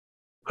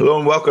Hello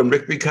and welcome.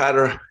 Rick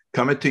Bukata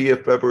coming to you,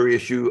 February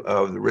issue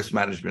of the Risk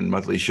Management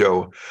Monthly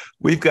Show.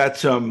 We've got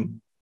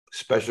some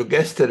special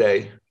guests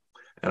today,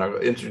 and I'll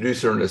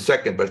introduce her in a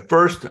second. But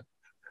first,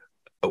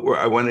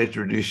 I want to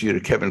introduce you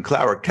to Kevin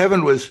Klauer.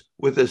 Kevin was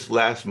with us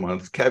last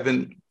month.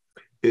 Kevin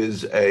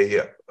is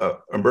a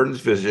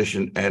emergency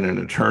physician and an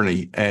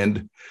attorney,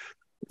 and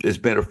has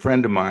been a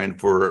friend of mine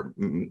for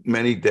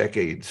many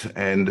decades,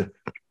 and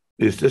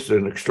is just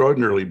an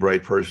extraordinarily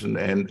bright person.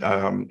 And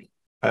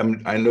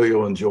I know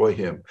you'll enjoy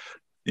him.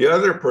 The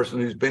other person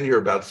who's been here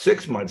about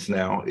 6 months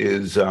now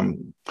is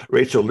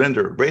Rachel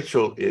Lindor.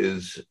 Rachel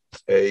is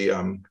a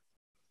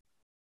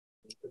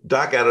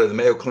doc out of the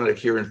Mayo Clinic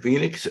here in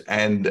Phoenix,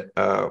 and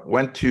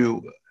went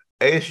to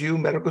ASU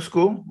Medical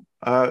School.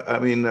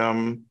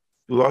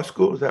 Law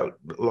school. Is that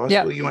law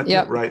school you went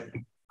to? Right.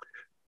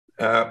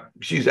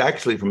 She's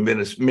actually from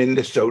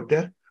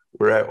Minnesota,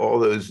 where all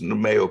those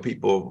Mayo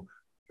people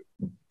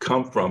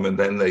come from, and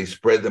then they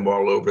spread them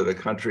all over the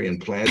country and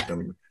plant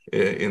them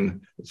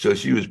so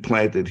she was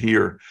planted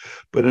here.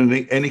 But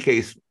in any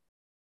case,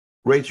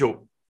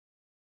 Rachel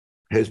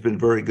has been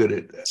very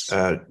good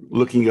at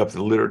looking up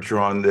the literature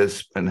on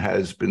this, and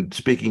has been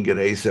speaking at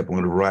ASAP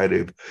on a variety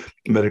of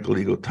medical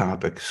legal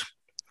topics.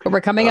 We're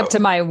coming up to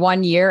my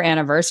 1-year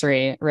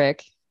anniversary,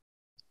 Rick.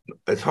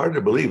 It's hard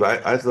to believe.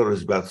 I thought it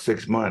was about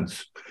 6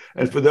 months.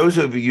 And for those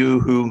of you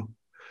who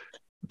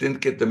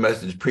didn't get the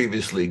message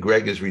previously,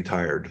 Greg is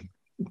retired,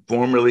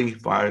 finally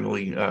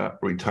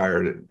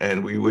retired,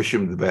 and we wish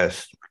him the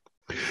best.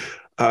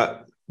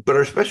 But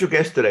our special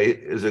guest today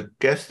is a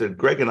guest that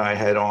Greg and I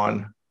had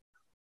on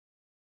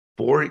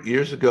 4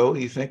 years ago,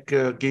 you think,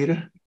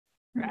 Gita?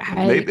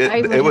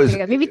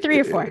 Maybe 3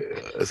 or 4.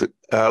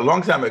 A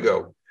long time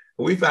ago.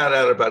 We found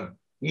out about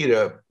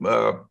Gita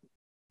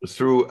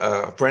through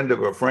a friend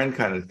of a friend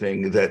kind of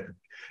thing, that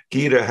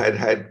Gita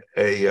had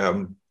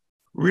a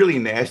really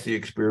nasty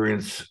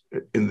experience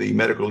in the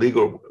medical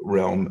legal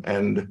realm,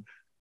 and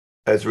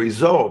as a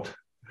result,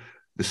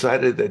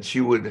 decided that she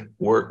would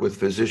work with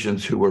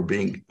physicians who were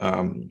being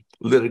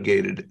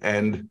litigated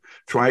and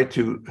try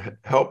to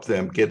help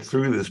them get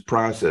through this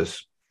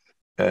process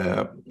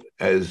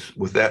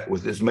with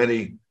as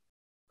many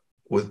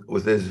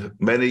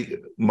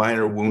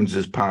minor wounds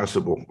as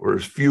possible, or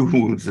as few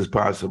wounds as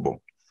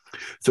possible.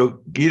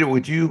 So, Gita,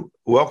 would you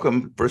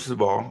welcome, first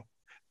of all,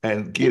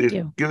 and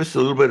Gita, give us a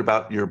little bit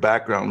about your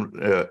background,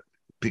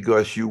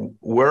 because you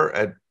were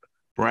at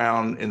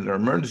Brown in the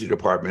emergency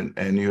department,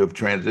 and you have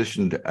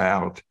transitioned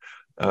out,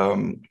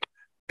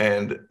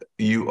 and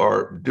you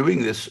are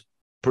doing this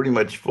pretty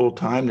much full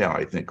time now,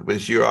 I think,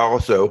 because you're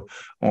also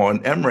on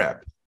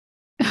MRAP.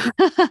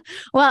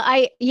 Well,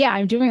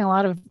 I'm doing a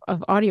lot of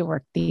audio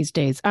work these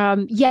days.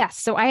 Yes.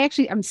 So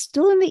I'm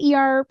still in the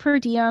ER per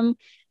diem.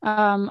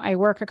 I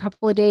work a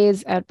couple of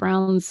days at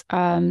Brown's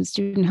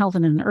student health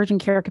in an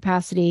urgent care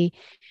capacity.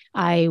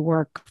 I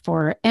work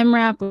for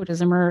MRAP, which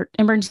is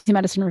Emergency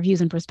Medicine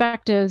Reviews and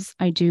Perspectives.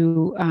 I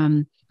do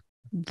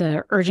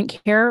the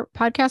urgent care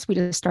podcast. We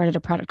just started a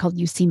product called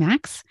UC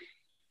Max.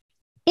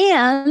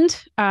 And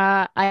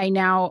I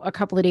now, a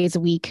couple of days a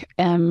week,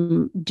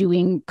 am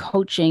doing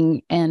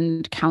coaching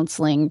and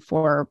counseling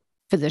for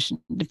physician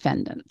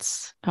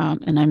defendants.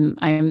 And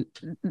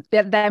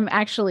I'm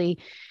actually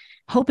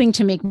hoping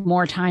to make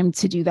more time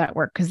to do that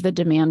work, because the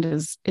demand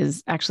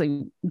is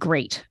actually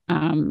great.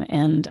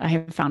 And I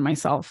have found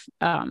myself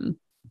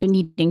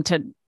needing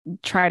to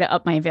try to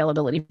up my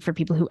availability for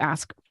people who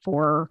ask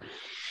for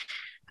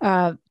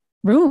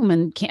room,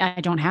 and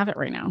I don't have it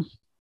right now.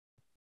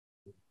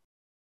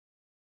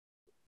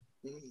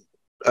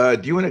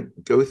 Do you want to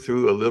go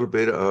through a little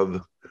bit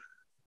of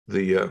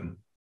the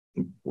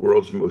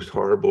world's most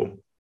horrible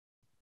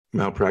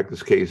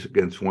malpractice case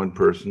against one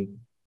person,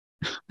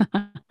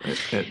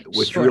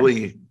 which Sure.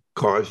 really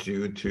caused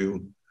you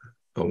to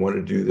want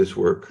to do this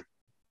work?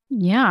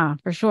 Yeah,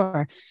 for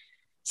sure.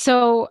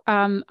 So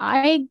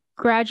I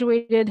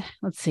graduated,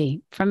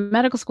 from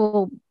medical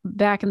school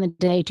back in the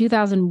day.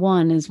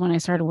 2001 is when I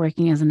started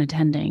working as an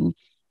attending,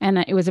 and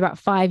it was about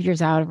 5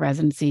 years out of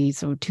residency.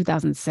 So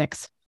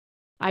 2006.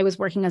 I was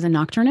working as a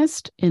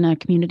nocturnist in a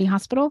community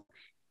hospital.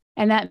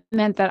 And that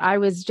meant that I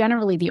was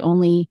generally the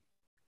only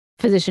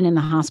physician in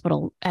the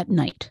hospital at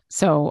night.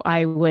 So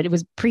it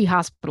was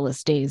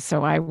pre-hospitalist days.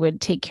 So I would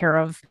take care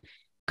of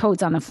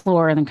codes on the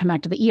floor, and then come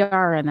back to the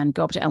ER, and then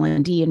go up to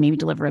L&D and maybe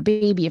deliver a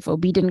baby if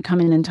OB didn't come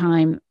in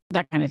time,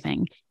 that kind of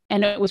thing.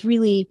 And it was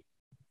really,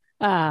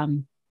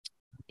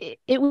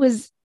 it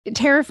was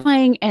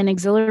terrifying and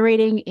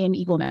exhilarating in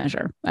equal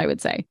measure, I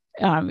would say.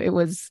 It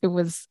was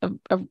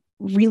a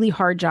really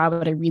hard job,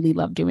 but I really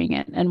loved doing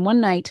it. And one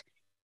night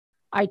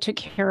I took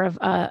care of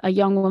a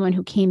young woman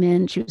who came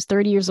in. She was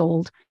 30 years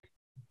old.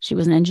 She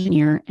was an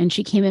engineer, and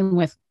she came in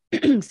with,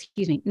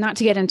 excuse me, not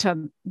to get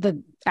into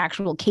the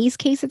actual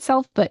case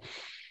itself, but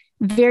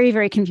very,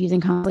 very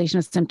confusing constellation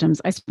of symptoms.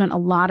 I spent a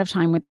lot of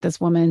time with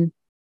this woman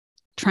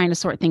trying to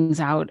sort things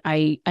out.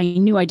 I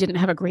knew I didn't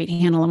have a great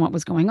handle on what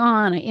was going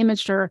on. I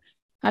imaged her.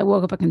 I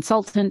woke up a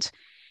consultant.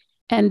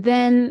 And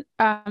then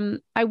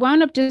I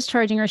wound up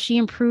discharging her. She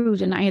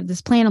improved, and I had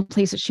this plan in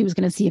place that she was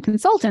going to see a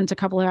consultant a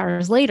couple of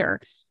hours later,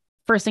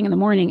 first thing in the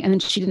morning. And then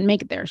she didn't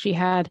make it there. She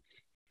had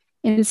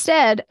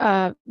instead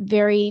a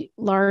very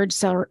large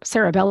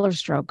cerebellar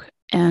stroke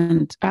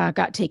and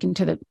got taken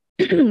to the,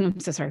 I'm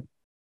so sorry,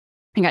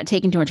 and got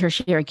taken to a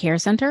tertiary care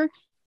center.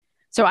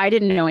 So I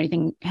didn't know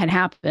anything had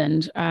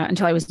happened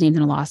until I was named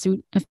in a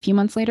lawsuit a few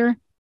months later.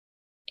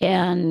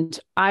 And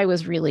I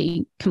was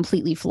really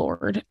completely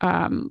floored.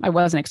 I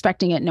wasn't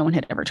expecting it. No one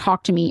had ever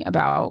talked to me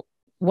about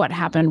what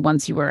happened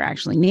once you were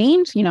actually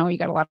named. You know, you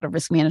got a lot of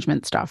risk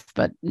management stuff,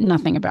 but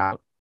nothing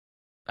about,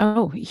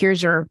 oh,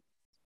 here's your,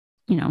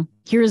 you know,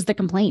 here's the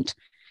complaint.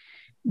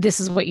 This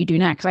is what you do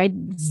next. I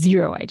had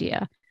zero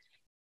idea.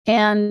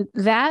 And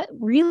that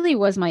really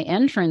was my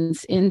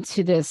entrance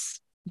into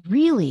this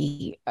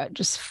really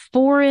just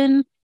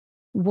foreign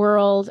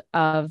world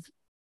of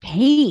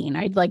pain.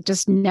 I'd like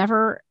just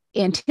never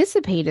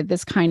anticipated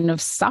this kind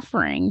of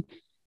suffering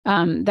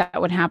that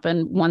would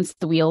happen once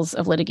the wheels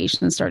of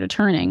litigation started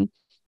turning.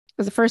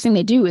 Because the first thing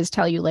they do is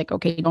tell you, like,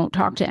 okay, don't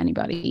talk to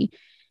anybody.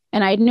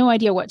 And I had no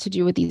idea what to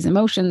do with these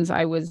emotions.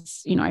 I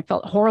was, you know, I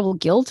felt horrible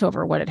guilt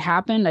over what had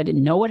happened. I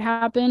didn't know what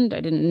happened.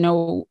 I didn't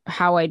know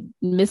how I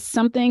missed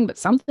something, but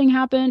something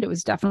happened. It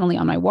was definitely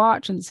on my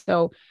watch. And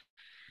so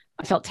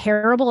I felt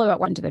terrible about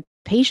what happened to the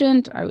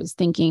patient. I was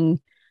thinking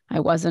I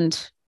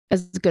wasn't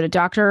as good a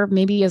doctor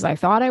maybe as I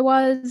thought I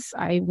was.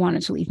 I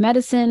wanted to leave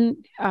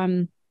medicine.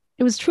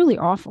 It was truly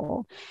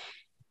awful.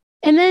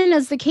 And then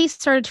as the case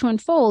started to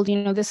unfold, you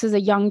know, this is a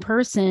young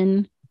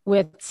person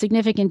with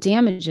significant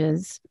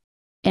damages,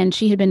 and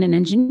she had been an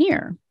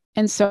engineer.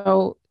 And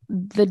so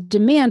the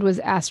demand was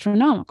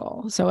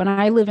astronomical. So, and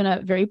I live in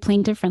a very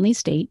plaintiff-friendly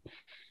state,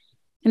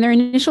 and their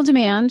initial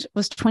demand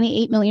was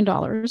 $28 million.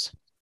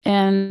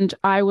 And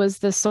I was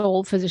the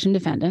sole physician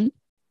defendant.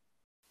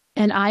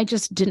 And I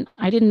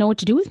didn't know what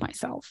to do with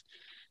myself.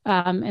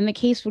 And the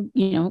case would,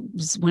 you know,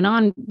 just went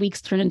on,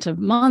 weeks turned into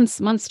months,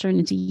 months turned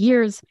into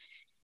years.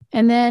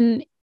 And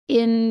then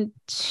in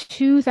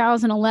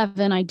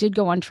 2011, I did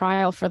go on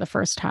trial for the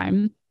first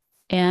time.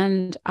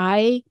 And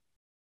I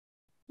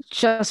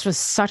just was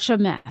such a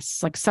mess,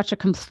 like such a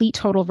complete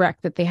total wreck,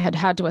 that they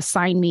had to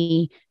assign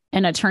me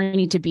an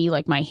attorney to be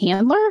like my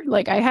handler.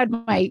 Like I had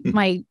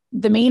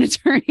the main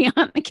attorney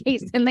on the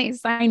case, and they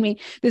assigned me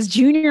this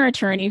junior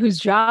attorney whose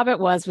job it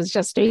was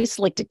just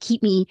like to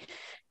keep me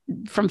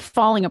from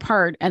falling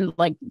apart and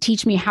like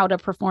teach me how to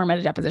perform at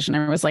a deposition.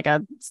 I was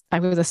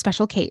a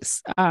special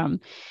case.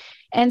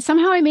 And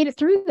somehow I made it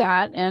through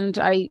that, and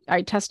I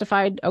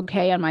testified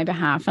okay on my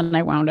behalf, and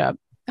I wound up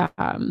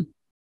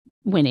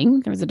winning.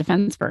 There was a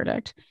defense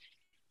verdict,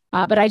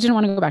 but I didn't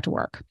want to go back to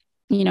work.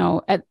 You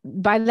know,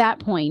 by that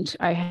point,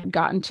 I had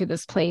gotten to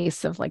this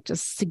place of like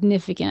just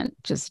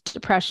significant, just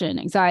depression,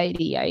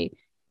 anxiety.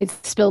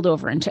 It spilled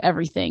over into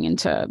everything,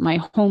 into my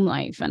home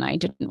life, and I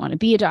didn't want to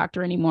be a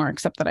doctor anymore,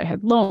 except that I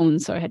had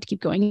loans, so I had to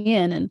keep going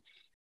in,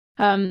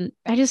 and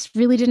I just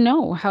really didn't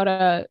know how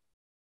to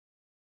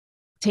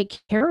take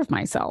care of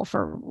myself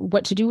or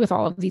what to do with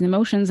all of these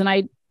emotions. And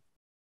I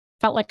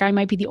felt like I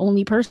might be the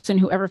only person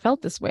who ever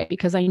felt this way,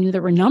 because I knew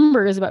there were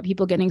numbers about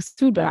people getting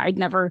sued, but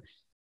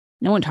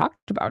no one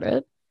talked about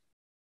it.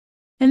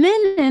 And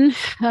then in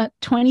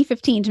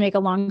 2015, to make a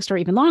long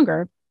story even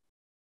longer,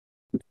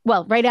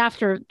 well, right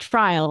after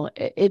trial,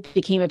 it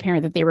became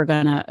apparent that they were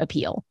going to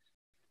appeal.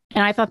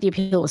 And I thought the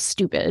appeal was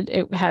stupid.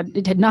 It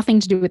had nothing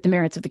to do with the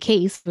merits of the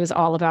case. It was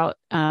all about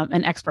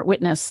an expert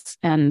witness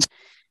and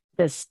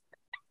this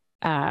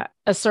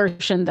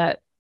assertion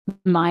that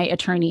my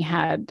attorney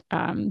had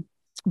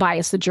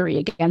biased the jury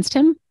against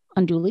him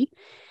unduly.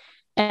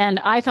 And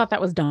I thought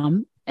that was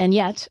dumb. And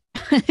yet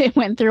it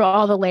went through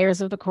all the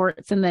layers of the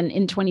courts. And then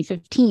in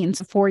 2015,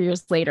 so 4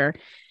 years later,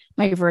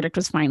 my verdict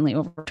was finally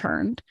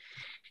overturned.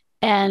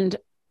 And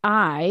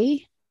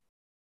I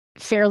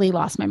fairly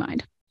lost my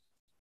mind.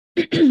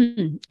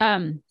 I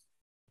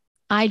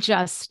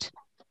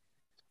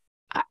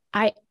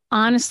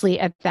honestly,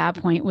 at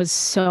that point, was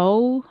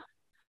so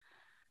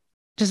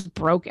just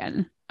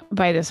broken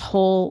by this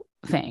whole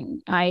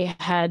thing. I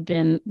had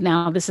been,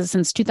 now this is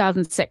since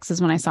 2006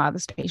 is when I saw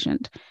this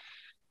patient.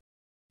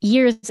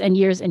 Years and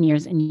years and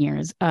years and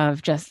years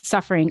of just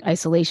suffering,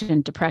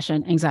 isolation,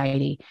 depression,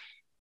 anxiety,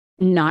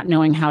 not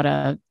knowing how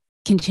to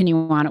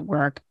continue on at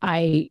work.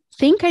 I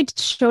think I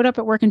showed up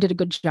at work and did a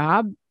good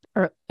job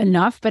or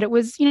enough, but it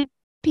was, you know,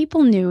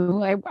 people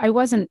knew I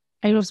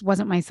just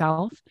wasn't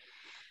myself.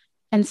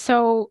 And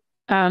so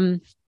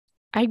I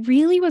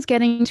really was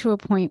getting to a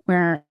point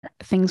where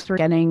things were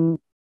getting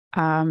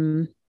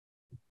fairly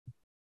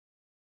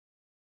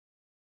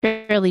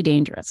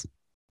dangerous,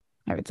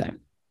 I would say.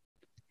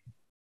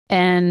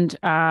 And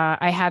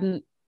I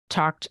hadn't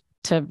talked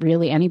to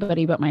really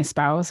anybody but my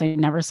spouse. I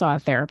never saw a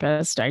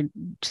therapist. I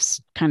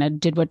just kind of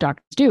did what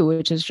doctors do,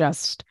 which is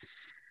just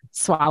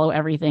swallow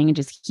everything and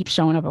just keep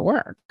showing up at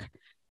work.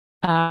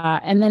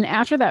 And then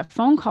after that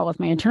phone call with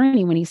my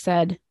attorney, when he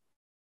said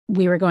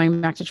we were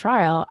going back to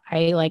trial,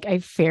 I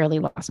fairly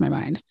lost my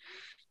mind.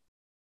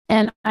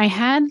 And I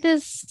had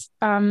this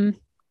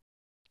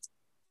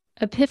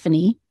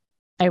epiphany,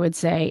 I would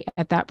say,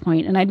 at that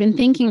point. And I'd been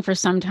thinking for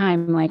some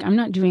time, like, I'm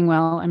not doing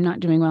well. I'm not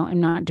doing well.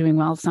 I'm not doing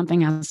well.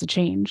 Something has to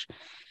change.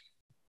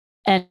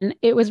 And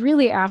it was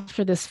really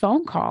after this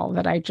phone call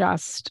that I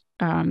just,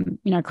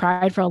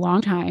 cried for a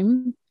long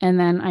time. And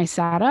then I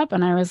sat up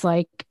and I was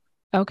like,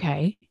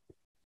 okay,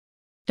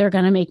 they're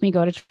going to make me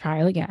go to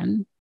trial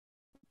again.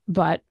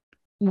 But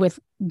with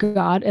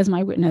God as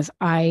my witness,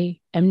 I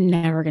am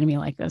never going to be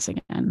like this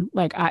again.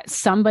 Like,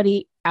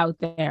 somebody out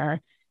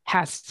there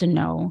has to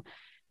know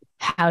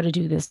how to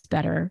do this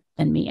better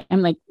than me.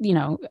 I'm like,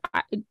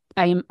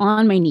 I am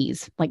on my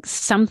knees. Like,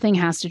 something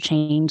has to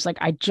change. Like,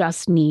 I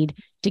just need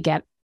to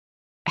get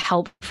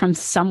help from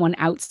someone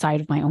outside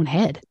of my own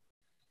head.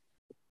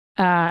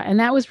 And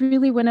that was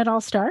really when it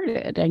all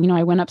started. And,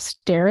 I went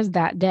upstairs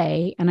that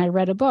day and I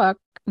read a book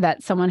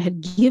that someone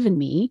had given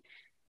me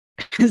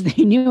because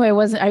they knew I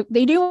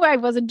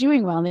wasn't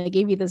doing well. And they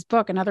gave me this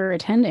book. Another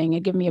attending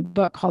had given me a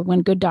book called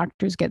When Good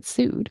Doctors Get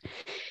Sued.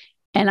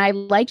 And I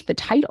liked the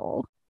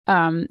title.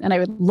 And I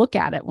would look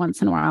at it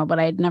once in a while, but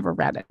I had never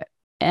read it.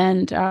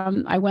 And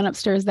I went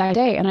upstairs that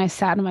day and I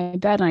sat in my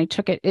bed and I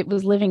took it. It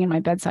was living in my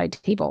bedside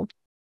table.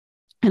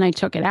 And I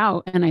took it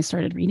out and I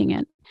started reading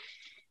it.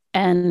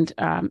 And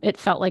it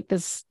felt like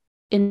this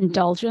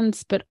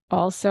indulgence, but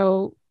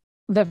also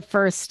the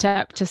first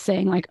step to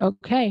saying, like,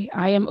 okay,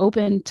 I am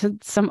open to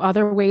some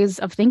other ways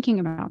of thinking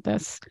about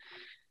this.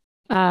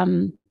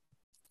 And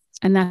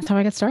that's how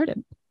I got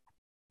started.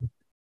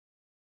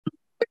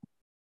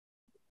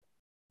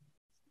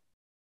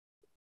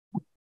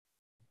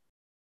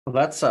 Well,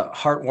 that's a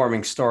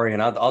heartwarming story.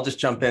 And I'll just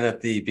jump in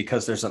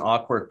because there's an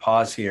awkward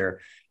pause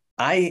here.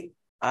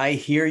 I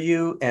hear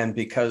you. And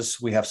because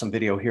we have some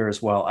video here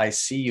as well, I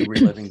see you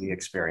reliving the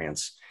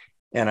experience.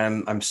 And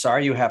I'm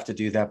sorry you have to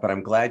do that, but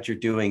I'm glad you're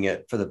doing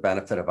it for the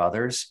benefit of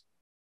others.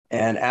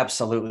 And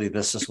absolutely,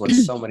 this is what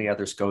so many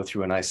others go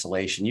through in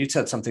isolation. You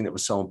said something that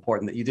was so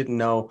important, that you didn't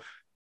know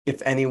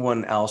if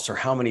anyone else or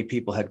how many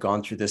people had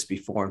gone through this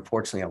before.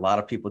 Unfortunately, a lot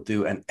of people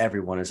do, and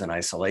everyone is in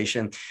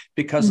isolation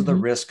because of the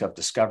risk of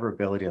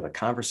discoverability of the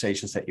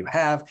conversations that you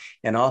have,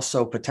 and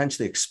also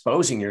potentially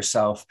exposing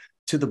yourself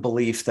to the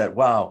belief that,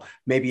 wow,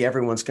 maybe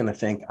everyone's going to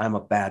think I'm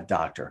a bad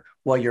doctor.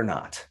 Well, you're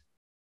not.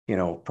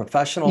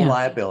 Professional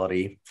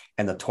liability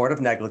and the tort of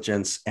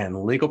negligence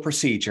and legal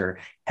procedure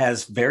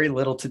has very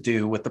little to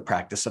do with the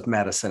practice of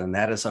medicine. And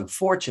that is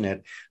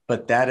unfortunate,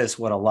 but that is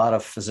what a lot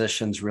of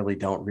physicians really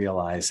don't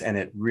realize. And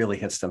it really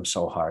hits them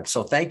so hard.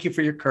 So thank you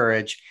for your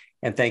courage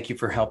and thank you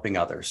for helping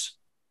others.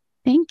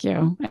 Thank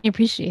you. I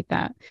appreciate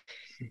that.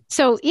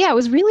 So it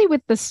was really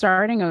with the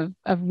starting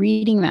of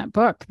reading that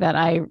book that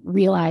I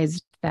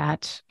realized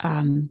that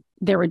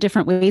there were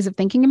different ways of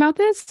thinking about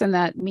this, and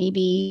that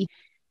maybe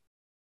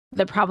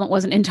the problem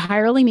wasn't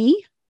entirely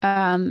me.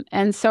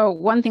 And so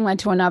one thing led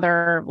to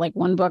another, like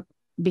one book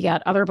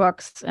begat other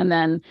books. And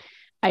then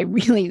I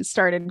really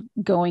started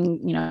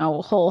going,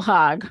 whole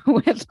hog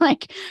with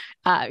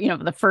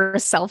the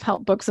first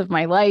self-help books of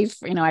my life.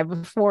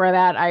 Before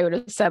that, I would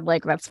have said,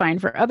 like, that's fine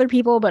for other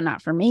people, but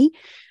not for me.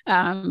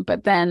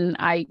 But then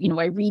I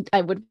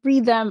would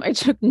read them. I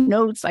took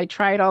notes. I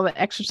tried all the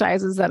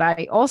exercises that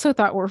I also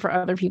thought were for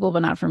other people, but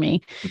not for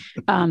me.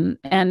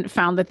 And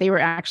found that they were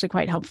actually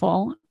quite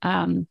helpful.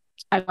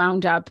 I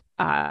wound up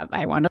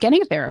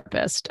getting a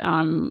therapist.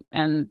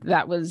 And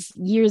that was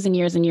years and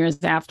years and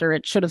years after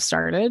it should have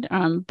started.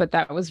 But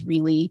that was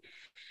really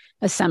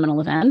a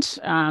seminal event.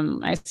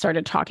 I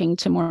started talking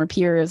to more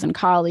peers and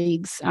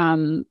colleagues.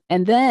 And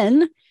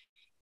then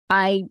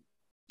I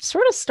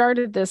sort of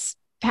started this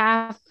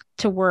path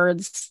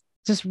towards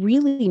just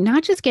really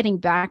not just getting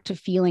back to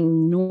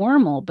feeling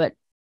normal, but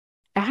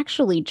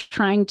actually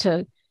trying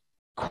to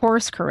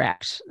course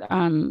correct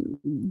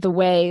the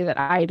way that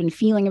I had been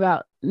feeling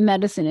about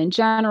medicine in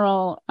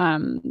general,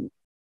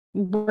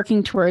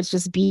 working towards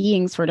just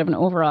being sort of an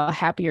overall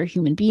happier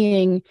human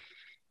being,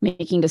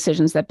 making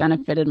decisions that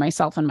benefited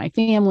myself and my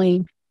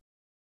family.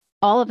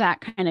 All of that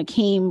kind of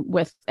came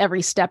with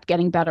every step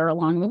getting better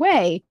along the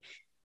way.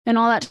 And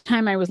all that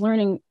time I was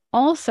learning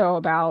also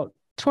about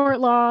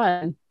tort law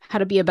and how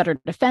to be a better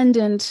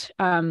defendant,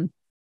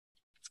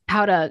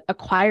 how to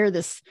acquire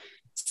this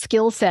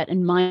skill set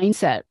and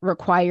mindset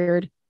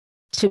required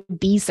to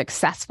be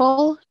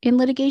successful in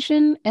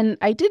litigation. And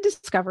I did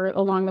discover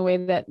along the way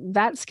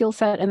that skill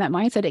set and that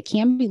mindset, it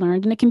can be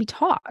learned and it can be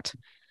taught.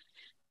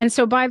 And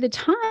so by the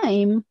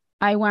time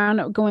I wound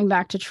up going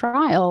back to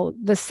trial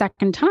the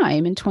second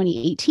time in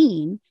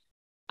 2018,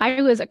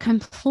 I was a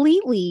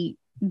completely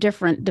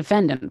different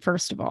defendant,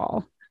 first of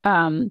all,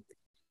 and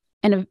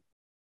a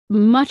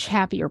much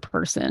happier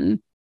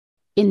person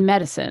in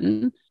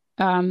medicine.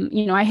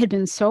 I had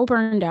been so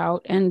burned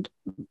out. And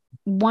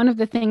one of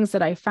the things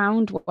that I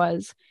found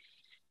was,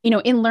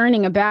 in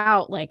learning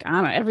about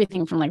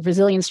everything from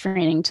resilience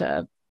training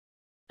to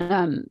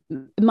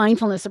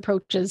mindfulness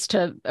approaches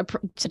to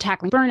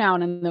tackling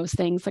burnout and those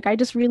things, I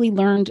just really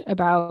learned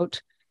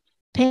about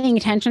paying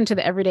attention to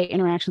the everyday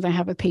interactions I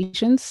have with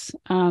patients,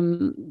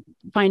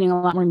 finding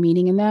a lot more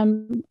meaning in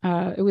them.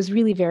 It was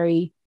really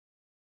very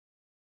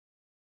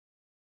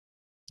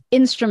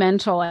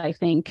instrumental, I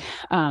think,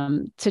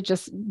 to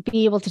just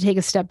be able to take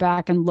a step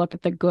back and look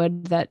at the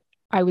good that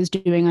I was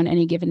doing on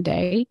any given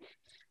day,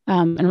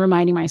 and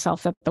reminding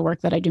myself that the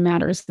work that I do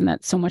matters and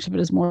that so much of it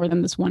is more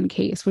than this one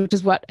case, which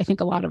is what I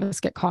think a lot of us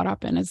get caught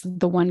up in, is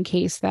the one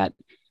case that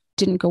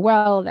didn't go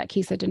well, that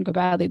case that didn't go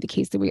badly, the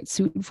case that we get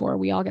sued for.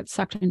 We all get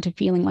sucked into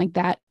feeling like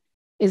that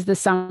is the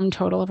sum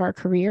total of our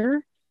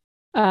career.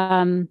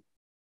 And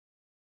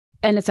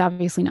it's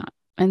obviously not.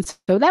 And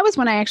so that was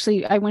when I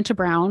went to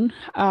Brown,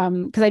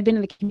 because I'd been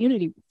in the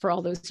community for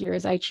all those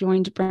years. I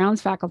joined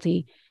Brown's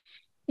faculty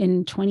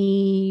in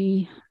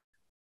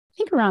I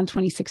think around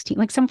 2016,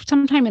 like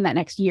sometime in that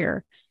next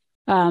year.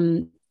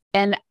 And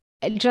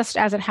just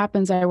as it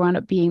happens, I wound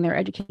up being their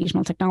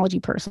educational technology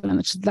person.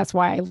 And that's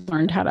why I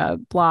learned how to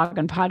blog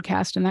and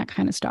podcast and that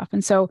kind of stuff.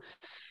 And so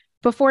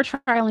before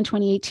trial in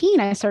 2018,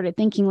 I started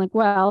thinking like,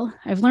 well,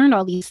 I've learned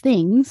all these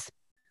things.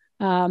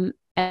 And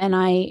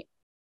I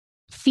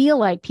feel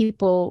like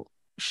people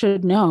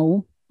should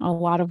know a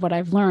lot of what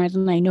I've learned.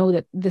 And I know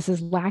that this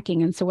is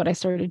lacking. And so what I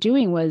started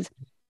doing was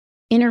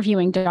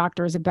interviewing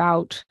doctors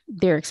about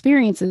their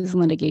experiences in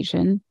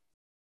litigation,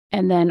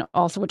 and then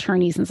also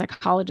attorneys and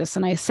psychologists.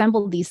 And I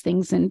assembled these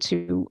things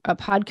into a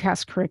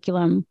podcast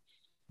curriculum,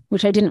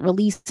 which I didn't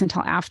release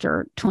until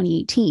after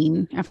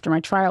 2018, after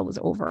my trial was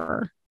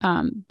over.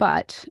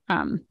 But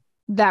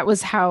that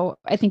was how,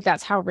 I think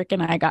that's how Rick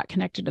and I got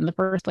connected in the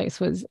first place,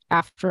 was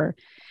after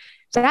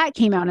that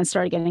came out and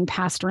started getting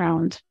passed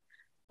around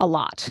a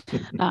lot.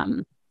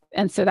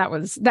 And so that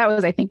was,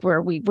 I think, where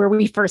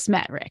we first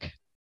met, Rick.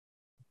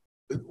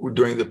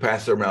 During the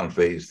pass around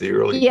phase, the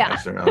early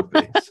pass around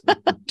phase.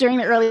 During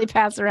the early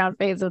pass around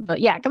phase of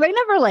because I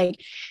never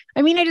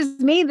I just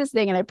made this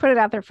thing and I put it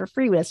out there for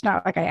free, but it's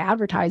not like I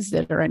advertised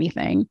it or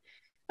anything.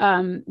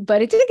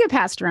 But it did get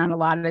passed around a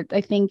lot.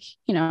 I think,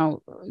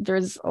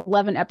 there's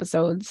 11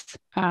 episodes.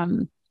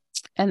 And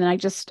then I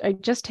just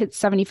hit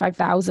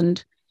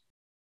 75,000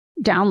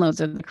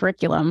 downloads of the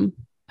curriculum.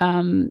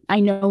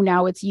 I know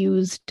now it's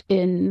used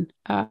in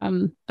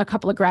a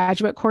couple of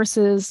graduate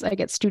courses. I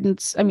get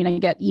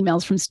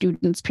emails from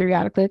students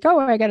periodically like, oh,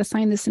 I got to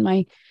sign this in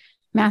my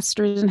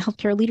master's in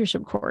healthcare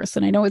leadership course.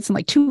 And I know it's in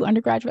like 2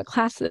 undergraduate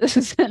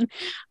classes.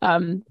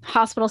 And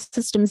hospital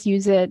systems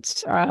use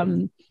it.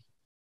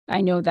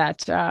 I know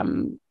that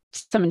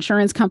some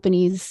insurance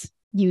companies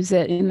use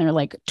it in their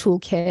like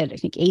toolkit. I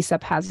think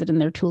ASAP has it in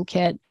their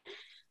toolkit.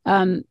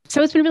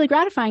 So it's been really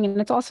gratifying. And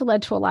it's also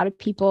led to a lot of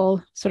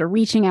people sort of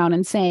reaching out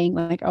and saying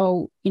like,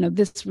 oh,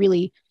 this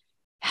really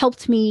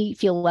helped me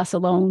feel less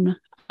alone.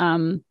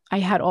 I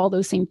had all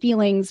those same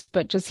feelings,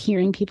 but just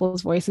hearing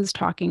people's voices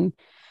talking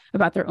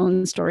about their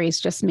own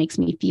stories just makes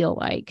me feel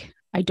like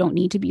I don't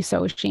need to be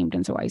so ashamed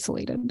and so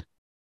isolated.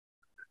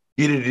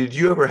 Gita, did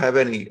you ever have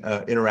any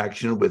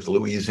interaction with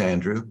Louise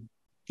Andrew?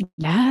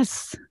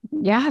 Yes.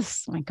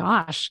 My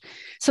gosh.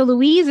 So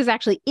Louise is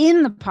actually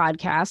in the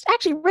podcast.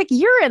 Actually, Rick,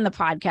 you're in the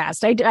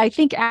podcast. I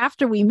think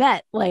after we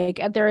met,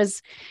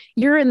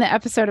 you're in the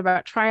episode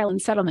about trial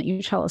and settlement.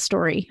 You tell a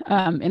story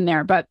in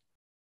there. But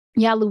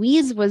yeah,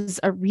 Louise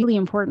was a really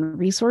important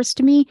resource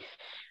to me.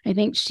 I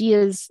think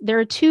there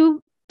are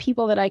 2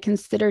 people that I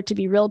consider to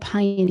be real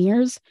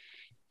pioneers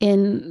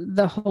in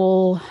the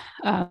whole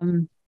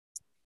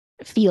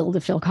field,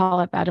 if you'll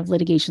call it that, of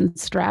litigation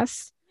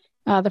stress.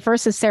 The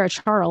first is Sarah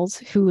Charles,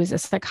 who is a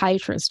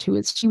psychiatrist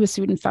she was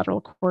sued in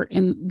federal court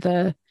in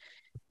the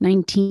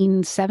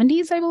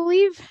 1970s, I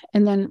believe,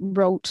 and then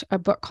wrote a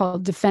book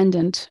called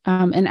Defendant,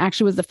 and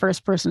actually was the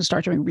first person to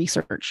start doing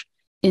research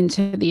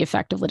into the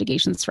effect of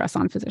litigation stress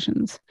on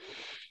physicians.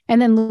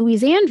 And then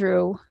Louise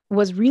Andrew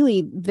was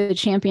really the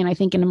champion, I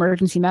think, in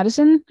emergency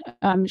medicine.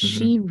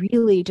 She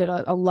really did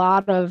a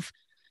lot of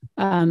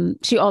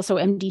she also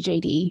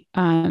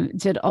MDJD,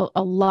 did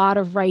a lot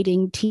of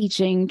writing,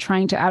 teaching,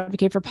 trying to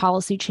advocate for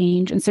policy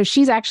change. And so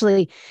she's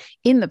actually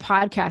in the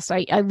podcast.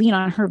 I lean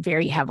on her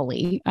very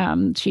heavily.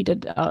 She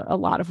did a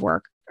lot of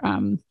work.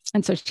 And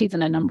so she's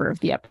in a number of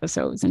the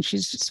episodes and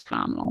she's just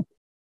phenomenal.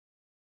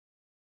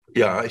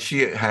 Yeah,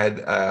 she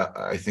had,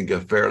 I think, a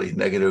fairly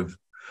negative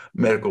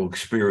medical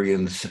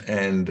experience,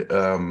 and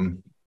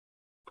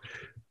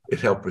it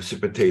helped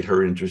precipitate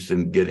her interest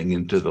in getting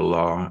into the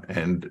law.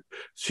 And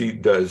she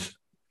does,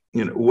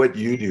 what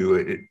you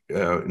do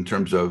in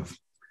terms of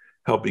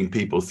helping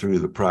people through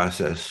the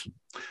process.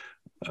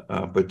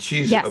 But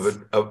she's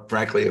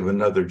frankly of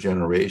another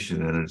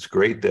generation, and it's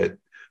great that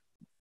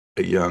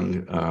a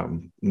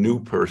young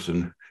new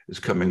person is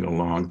coming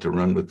along to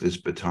run with this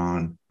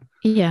baton.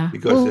 Yeah,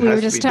 because we were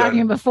just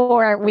talking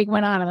before we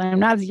went on, and I'm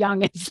not as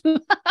young as I'm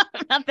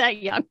not that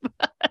young,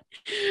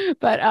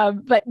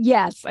 but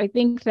yes, I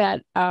think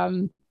that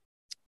I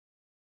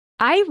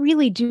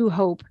really do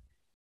hope,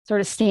 sort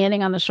of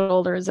standing on the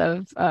shoulders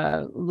of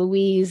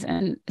Louise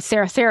and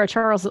Sarah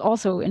Charles is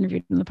also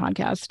interviewed in the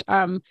podcast.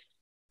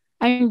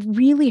 I'm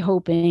really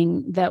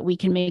hoping that we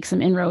can make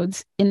some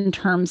inroads in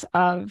terms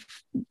of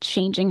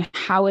changing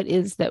how it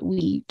is that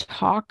we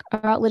talk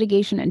about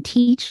litigation and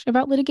teach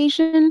about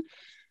litigation.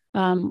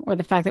 Or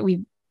the fact that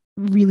we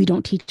really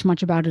don't teach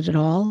much about it at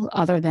all,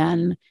 other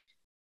than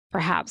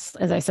perhaps,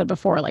 as I said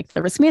before, like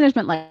the risk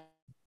management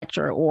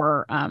lecture,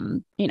 or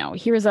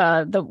here's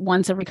the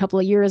once every couple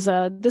of years,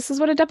 this is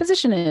what a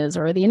deposition is,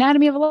 or the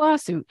anatomy of a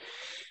lawsuit.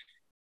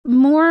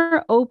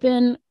 More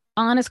open,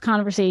 honest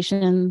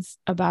conversations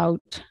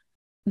about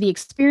the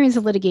experience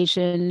of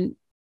litigation,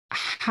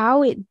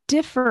 how it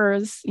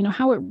differs,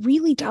 how it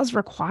really does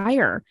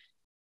require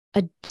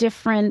a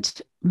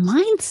different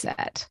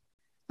mindset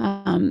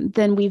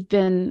than we've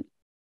been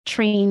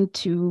trained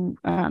to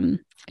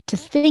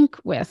think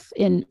with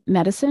in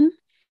medicine.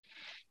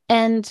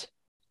 And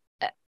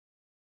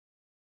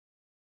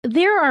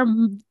there are,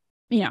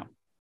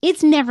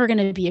 it's never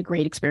going to be a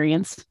great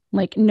experience.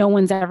 Like, no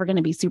one's ever going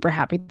to be super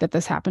happy that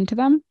this happened to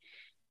them.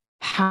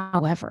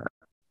 However,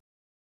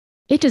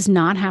 it does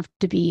not have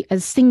to be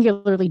as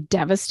singularly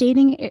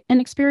devastating an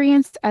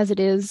experience as it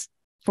is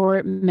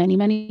for many,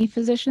 many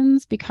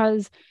physicians,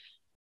 because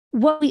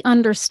what we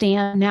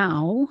understand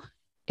now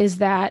is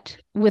that,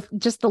 with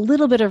just the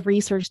little bit of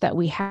research that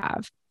we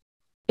have,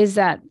 is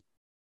that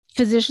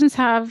physicians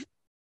have,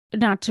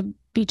 not to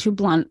be too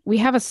blunt, we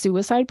have a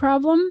suicide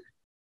problem.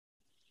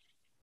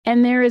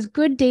 And there is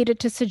good data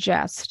to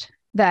suggest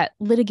that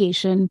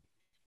litigation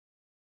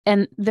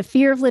and the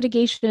fear of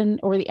litigation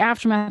or the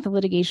aftermath of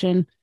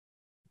litigation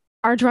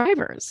are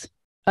drivers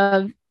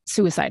of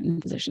suicide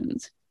in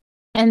physicians.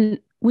 And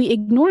we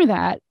ignore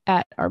that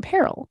at our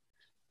peril.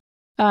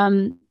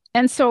 And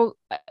so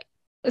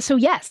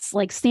yes,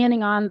 like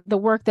standing on the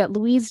work that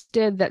Louise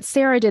did, that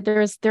Sarah did,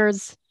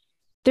 there's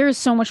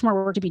so much more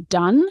work to be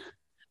done.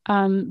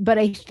 But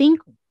I think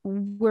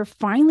we're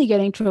finally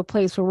getting to a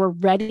place where we're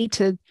ready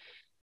to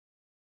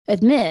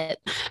admit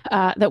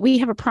that we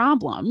have a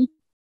problem,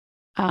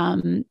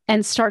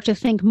 and start to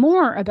think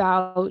more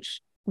about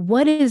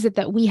what is it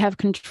that we have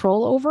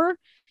control over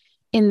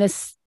in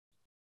this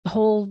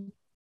whole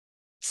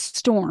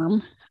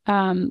storm.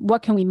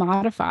 What can we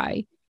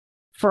modify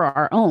for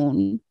our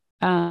own?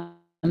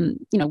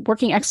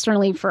 Working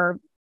externally for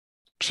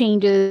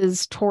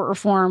changes, tort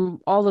reform,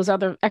 all those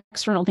other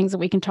external things that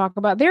we can talk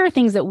about. There are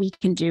things that we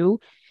can do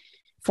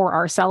for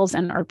ourselves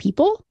and our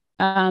people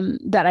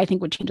that I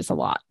think would change us a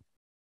lot.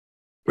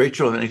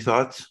 Rachel, any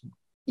thoughts?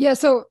 Yeah,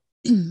 so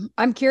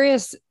I'm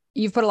curious,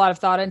 you've put a lot of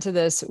thought into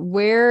this,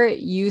 where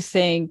you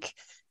think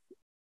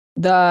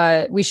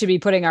we should be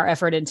putting our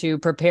effort into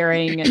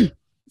preparing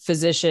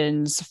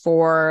physicians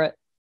for,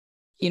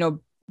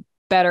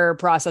 better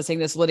processing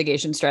this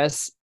litigation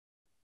stress,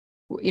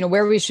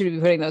 where we should be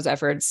putting those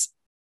efforts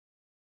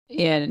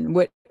in.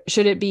 What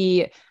should it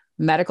be?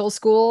 Medical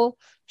school?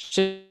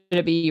 Should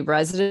it be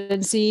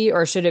residency?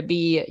 Or should it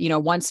be,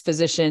 once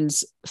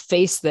physicians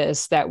face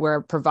this, that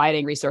we're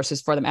providing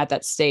resources for them at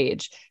that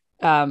stage?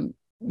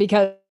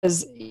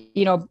 Because,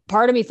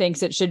 part of me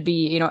thinks it should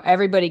be,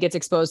 everybody gets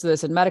exposed to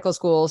this in medical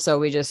school, so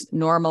we just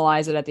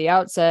normalize it at the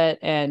outset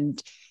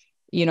and,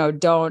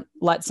 don't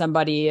let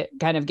somebody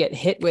kind of get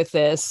hit with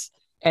this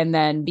and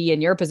then be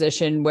in your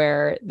position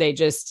where they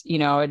just,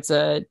 it's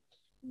a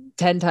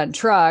 10-ton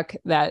truck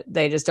that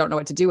they just don't know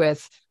what to do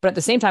with. But at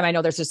the same time, I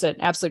know there's just an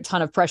absolute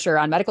ton of pressure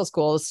on medical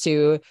schools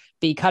to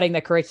be cutting the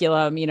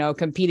curriculum,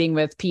 competing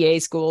with PA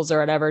schools or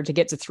whatever to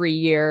get to 3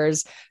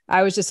 years.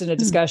 I was just in a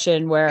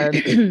discussion where,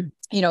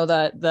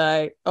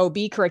 the OB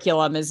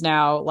curriculum is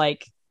now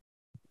like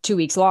 2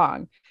 weeks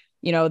long.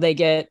 They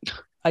get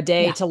a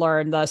day to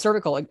learn the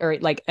cervical, or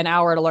like an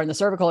hour to learn the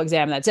cervical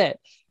exam. That's it.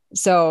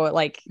 So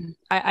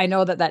I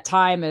know that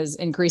time is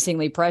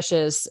increasingly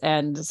precious.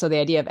 And so the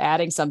idea of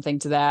adding something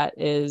to that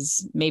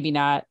is maybe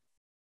not,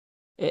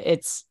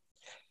 it's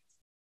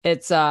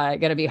going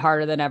to be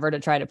harder than ever to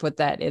try to put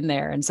that in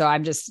there. And so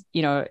I'm just,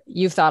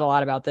 you've thought a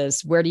lot about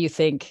this. Where do you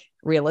think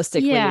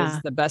realistically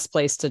is the best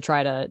place to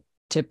try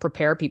to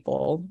prepare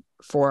people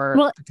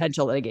for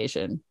potential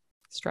litigation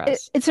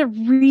stress? It's a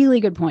really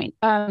good point.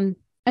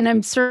 And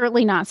I'm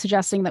certainly not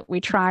suggesting that we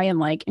try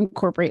and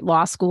incorporate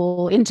law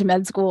school into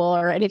med school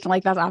or anything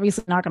like that. That's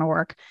obviously not going to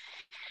work.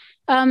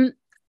 I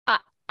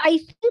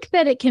think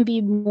that it can be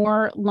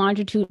more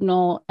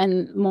longitudinal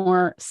and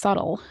more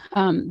subtle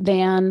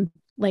than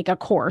like a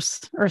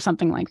course or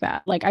something like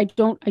that. I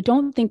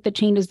don't think the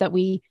changes that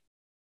we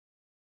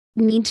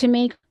need to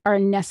make are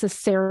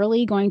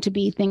necessarily going to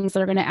be things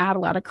that are going to add a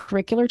lot of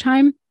curricular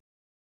time.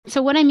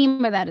 So what I mean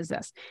by that is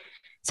this.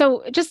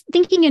 So just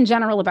thinking in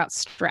general about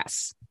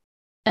stress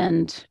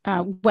and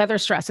whether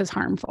stress is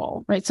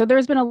harmful, right? So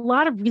there's been a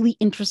lot of really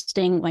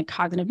interesting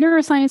cognitive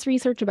neuroscience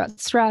research about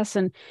stress.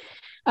 And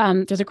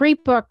there's a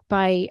great book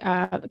by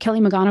Kelly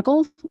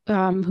McGonigal,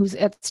 who's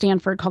at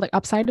Stanford, called The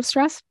Upside of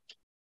Stress.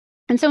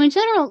 And so in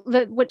general,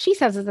 what she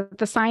says is that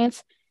the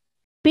science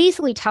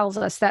basically tells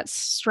us that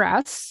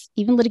stress,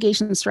 even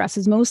litigation stress,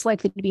 is most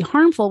likely to be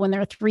harmful when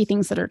there are three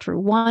things that are true.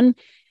 One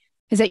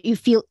is that you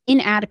feel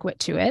inadequate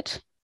to it.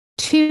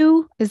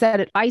 Two is that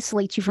it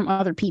isolates you from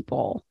other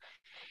people.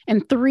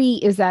 And three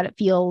is that it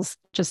feels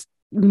just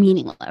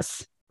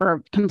meaningless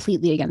or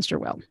completely against your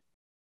will.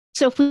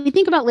 So if we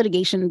think about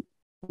litigation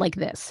like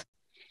this,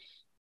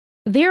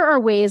 there are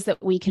ways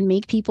that we can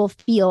make people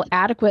feel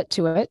adequate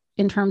to it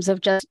in terms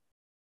of just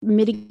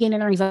mitigating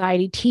their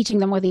anxiety, teaching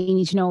them what they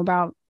need to know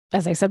about,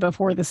 as I said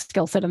before, the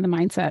skill set and the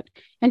mindset,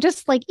 and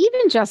just like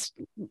even just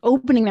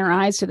opening their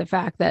eyes to the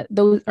fact that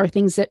those are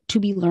things that to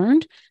be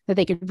learned, that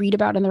they could read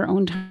about in their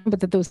own time,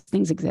 but that those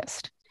things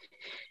exist.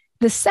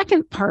 The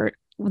second part,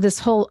 this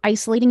whole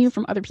isolating you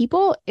from other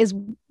people, is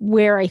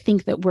where I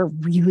think that we're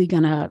really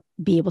going to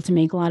be able to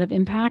make a lot of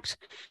impact.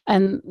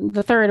 And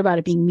the third, about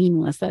it being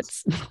meaningless,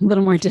 that's a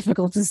little more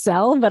difficult to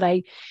sell. But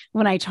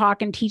when I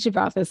talk and teach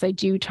about this, I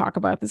do talk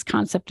about this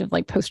concept of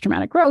like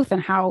post-traumatic growth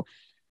and how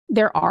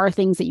there are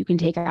things that you can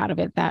take out of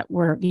it that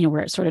where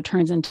it sort of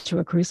turns into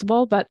a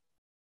crucible. But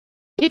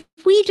if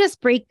we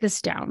just break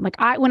this down, like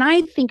when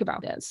I think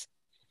about this,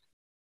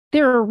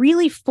 there are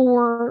really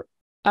four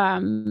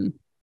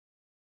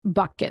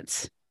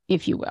buckets,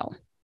 if you will,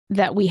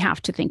 that we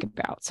have to think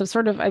about. So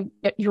sort of,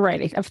 you're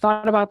right. I've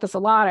thought about this a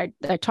lot.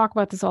 I talk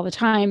about this all the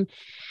time.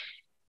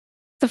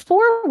 The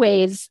four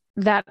ways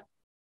that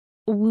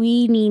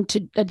we need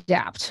to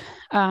adapt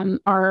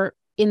are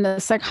in the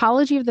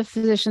psychology of the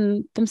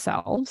physician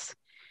themselves,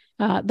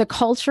 the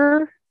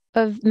culture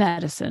of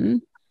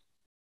medicine,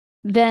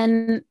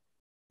 then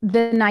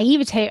the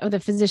naivete of the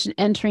physician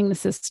entering the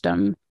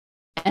system,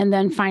 and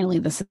then finally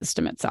the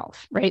system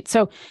itself, right?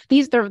 So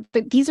these are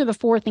the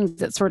four things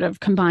that sort of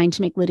combine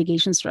to make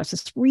litigation stress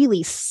this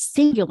really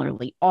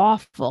singularly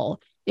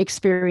awful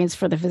experience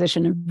for the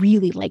physician, and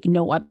really like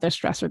no other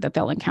stressor that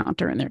they'll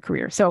encounter in their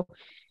career. So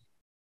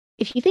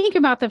if you think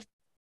about the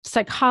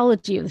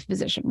psychology of the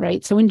physician,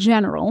 right? So in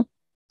general,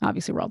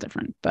 obviously we're all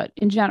different, but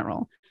in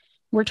general,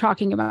 we're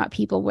talking about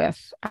people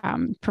with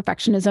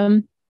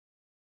perfectionism.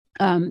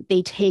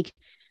 They take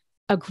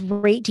a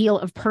great deal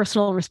of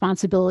personal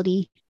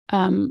responsibility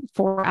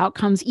for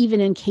outcomes,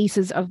 even in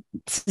cases of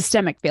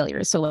systemic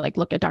failures. So like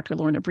look at Dr.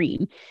 Lorna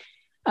Breen.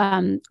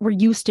 We're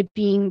used to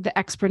being the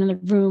expert in the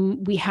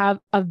room. We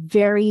have a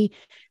very,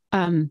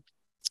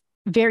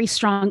 very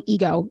strong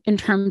ego in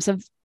terms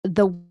of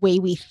the way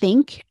we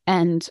think,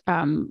 and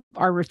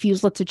our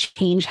refusal to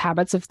change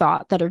habits of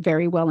thought that are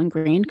very well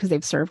ingrained because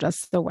they've served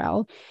us so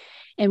well.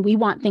 And we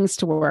want things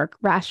to work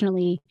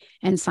rationally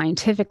and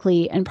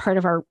scientifically. And part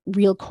of our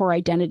real core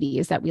identity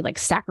is that we like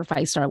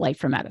sacrificed our life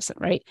for medicine,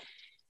 right?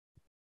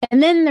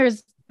 And then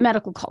there's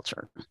medical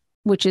culture,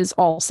 which is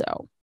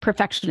also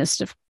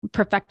perfectionistic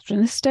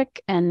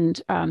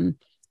and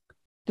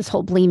this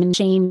whole blame and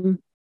shame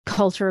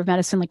culture of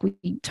medicine. Like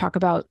we talk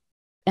about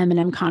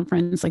M&M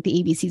conference, like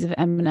the ABCs of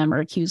M&M are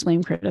accuse,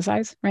 blame,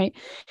 criticize, right?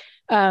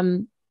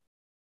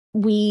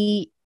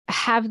 We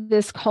have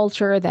this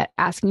culture that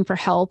asking for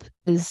help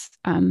is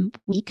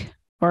weak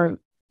or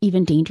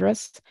even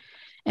dangerous,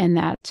 and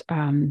that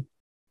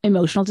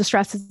emotional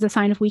distress is a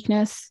sign of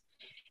weakness.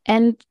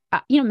 And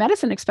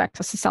medicine expects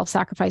us to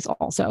self-sacrifice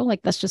also.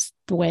 Like that's just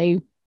the way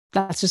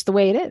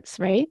it is,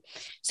 right?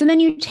 So then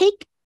you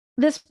take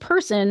this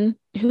person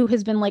who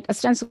has been like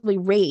ostensibly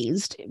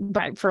raised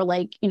for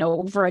like,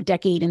 over a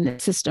decade in the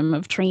system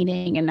of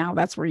training, and now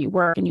that's where you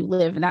work and you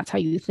live and that's how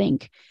you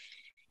think.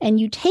 And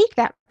you take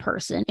that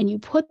person and you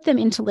put them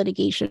into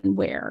litigation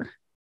where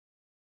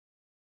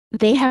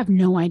they have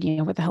no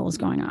idea what the hell is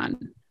going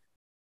on.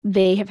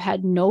 They have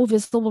had no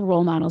visible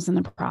role models in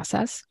the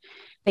process.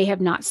 They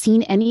have not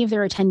seen any of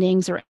their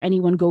attendings or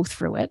anyone go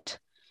through it.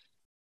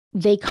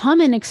 They come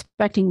in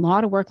expecting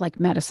law to work like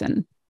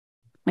medicine.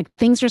 Like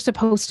things are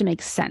supposed to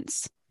make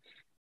sense.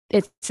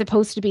 It's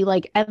supposed to be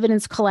like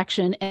evidence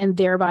collection, and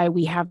thereby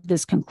we have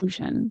this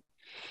conclusion.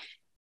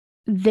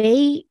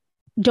 They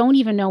don't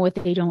even know what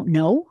they don't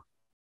know.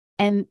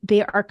 And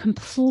they are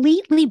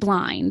completely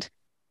blind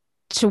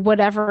to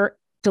whatever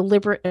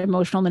deliberate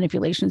emotional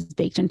manipulation is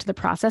baked into the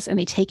process. And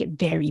they take it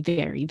very,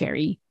 very,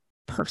 very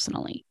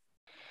personally.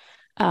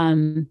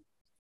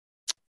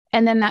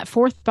 And then that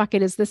fourth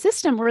bucket is the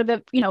system, where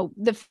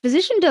the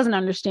physician doesn't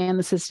understand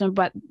the system,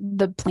 but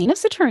the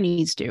plaintiff's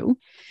attorneys do.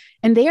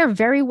 And they are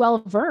very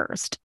well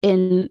versed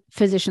in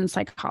physician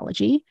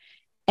psychology.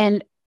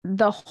 And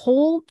the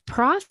whole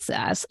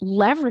process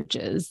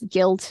leverages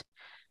guilt,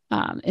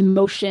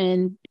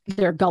 emotion,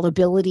 their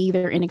gullibility,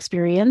 their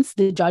inexperience.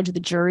 The judge, the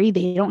jury,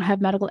 they don't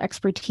have medical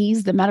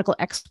expertise. The medical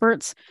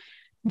experts,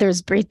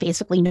 there's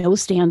basically no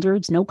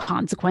standards, no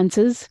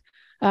consequences.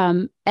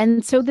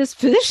 And so this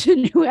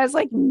physician who has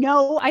like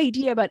no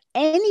idea about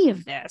any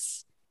of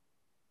this,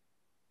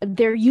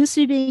 they're used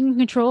to being in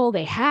control.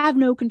 They have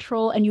no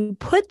control. And you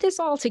put this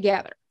all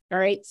together. All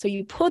right. So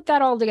you put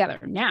that all together.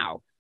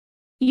 Now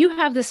you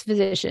have this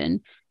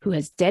physician who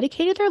has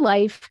dedicated their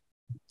life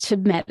to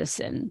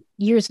medicine,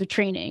 years of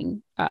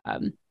training,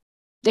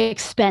 the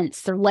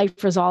expense, their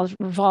life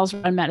revolves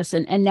around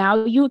medicine. And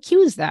now you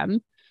accuse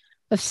them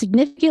of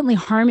significantly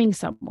harming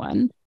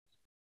someone.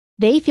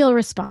 They feel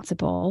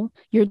responsible.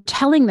 You're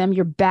telling them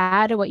you're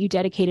bad at what you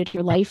dedicated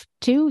your life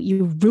to.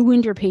 You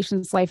ruined your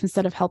patient's life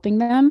instead of helping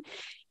them.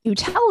 You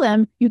tell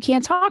them you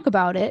can't talk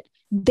about it.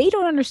 They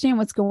don't understand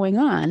what's going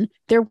on.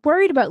 They're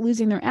worried about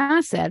losing their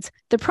assets.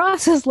 The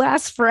process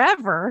lasts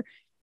forever.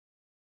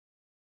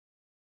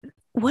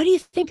 What do you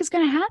think is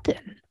going to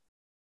happen?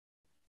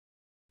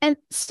 And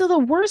so the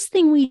worst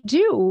thing we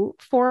do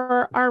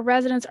for our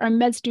residents, our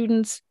med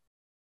students,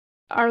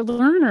 our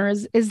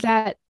learners is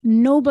that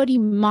nobody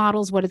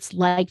models what it's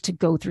like to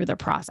go through the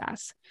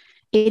process.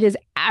 It is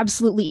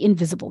absolutely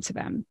invisible to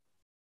them.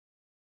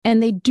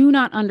 And they do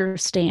not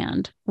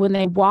understand when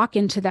they walk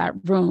into that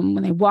room,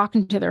 when they walk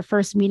into their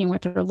first meeting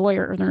with their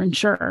lawyer or their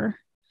insurer,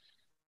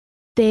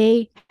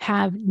 they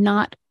have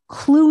not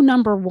clue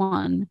number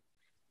one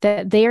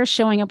that they are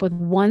showing up with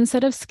one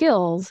set of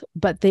skills,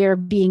 but they're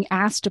being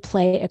asked to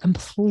play a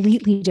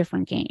completely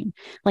different game.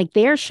 Like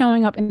they're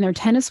showing up in their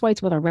tennis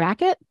whites with a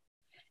racket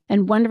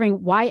and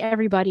wondering why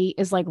everybody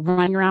is like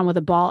running around with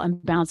a ball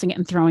and bouncing it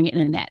and throwing it in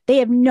a net. They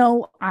have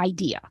no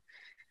idea.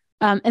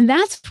 And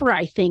that's where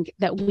I think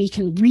that we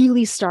can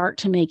really start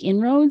to make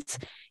inroads,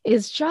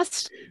 is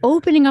just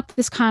opening up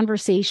this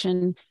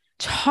conversation,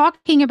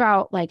 talking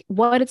about like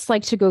what it's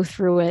like to go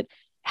through it,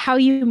 how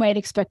you might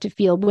expect to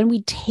feel. When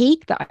we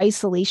take the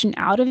isolation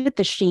out of it,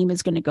 the shame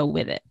is going to go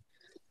with it.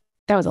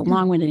 That was a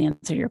long-winded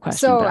answer to your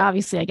question, but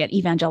obviously I get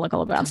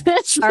evangelical about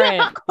this. All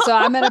right. So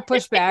I'm going to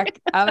push back.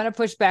 I'm going to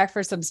push back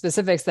for some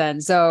specifics then.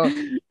 So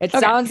it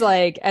sounds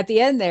like at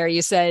the end there,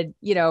 you said,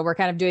 you know, we're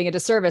kind of doing a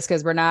disservice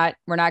because we're not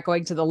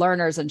going to the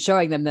learners and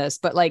showing them this,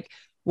 but like,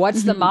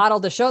 what's the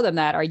model to show them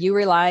that? Are you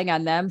relying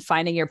on them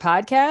finding your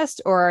podcast,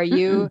 or are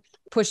you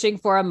pushing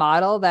for a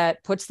model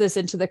that puts this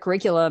into the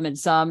curriculum in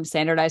some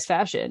standardized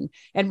fashion?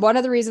 And one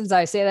of the reasons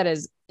I say that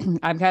is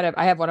I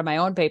have one of my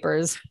own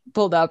papers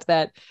pulled up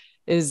that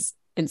is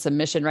in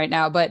submission right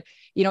now, but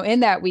you know,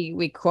 in that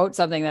we quote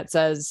something that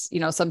says,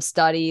 you know, some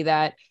study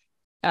that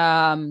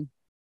 1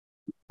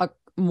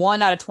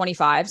 out of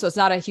 25, so it's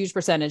not a huge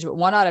percentage, but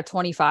 1 out of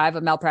 25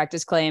 of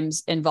malpractice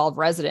claims involve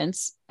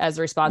residents as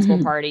the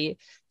responsible party.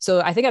 So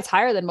I think that's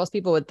higher than most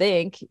people would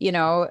think. You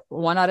know,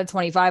 1 out of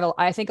 25.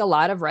 I think a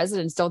lot of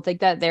residents don't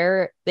think that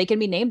they can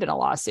be named in a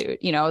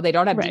lawsuit. You know, they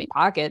don't have deep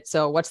pockets,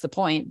 so what's the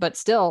point? But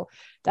still,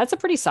 that's a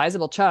pretty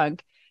sizable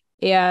chunk.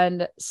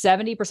 And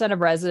 70%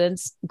 of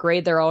residents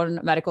grade their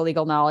own medical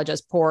legal knowledge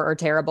as poor or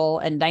terrible.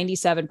 And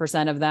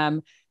 97% of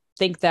them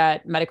think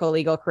that that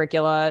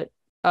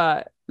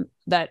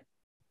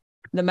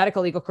the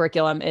medical legal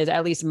curriculum is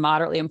at least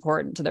moderately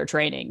important to their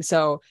training.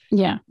 So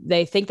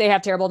they think they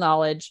have terrible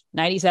knowledge.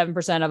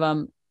 97% of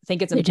them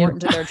think it's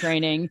important to their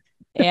training,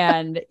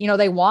 and, you know,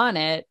 they want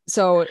it.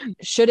 So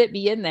should it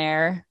be in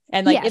there?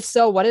 And like, if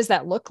so, what does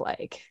that look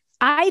like?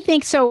 I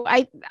think so.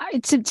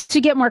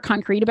 To get more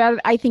concrete about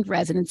it, I think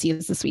residency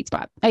is the sweet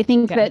spot. I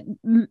think that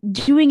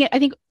doing it, I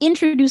think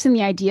introducing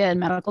the idea in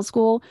medical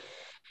school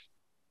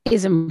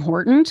is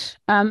important.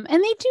 And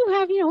they do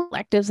have, you know,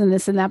 electives and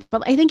this and that,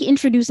 but I think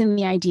introducing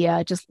the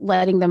idea, just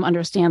letting them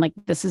understand like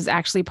this is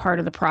actually part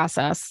of the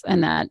process,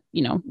 and that,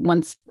 you know,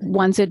 once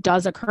it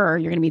does occur,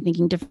 you're going to be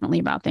thinking differently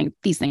about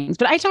these things.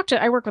 But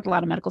I work with a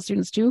lot of medical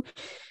students too.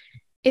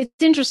 It's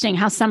interesting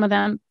how some of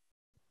them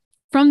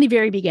from the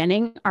very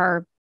beginning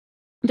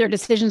their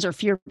decisions are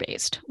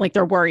fear-based. Like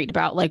they're worried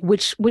about like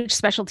which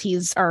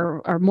specialties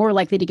are more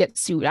likely to get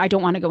sued. I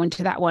don't want to go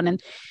into that one.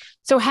 And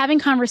so having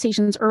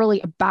conversations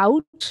early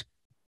about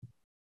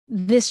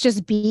this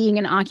just being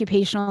an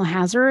occupational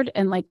hazard,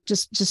 and like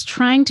just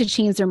trying to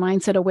change their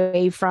mindset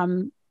away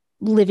from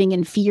living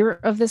in fear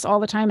of this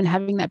all the time and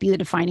having that be the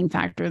defining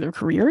factor of their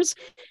careers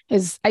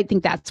I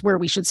think that's where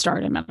we should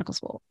start in medical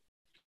school.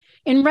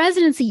 In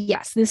residency,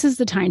 yes, this is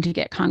the time to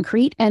get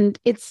concrete. And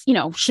it's, you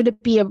know, should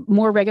it be a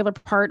more regular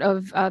part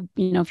of,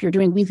 you know, if you're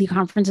doing weekly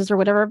conferences or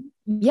whatever?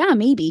 Yeah,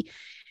 maybe.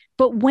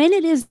 But when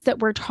it is that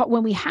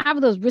when we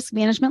have those risk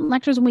management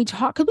lectures,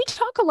 because we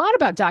talk a lot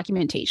about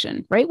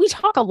documentation, right? We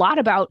talk a lot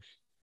about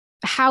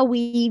how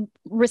we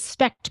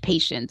respect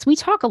patients. We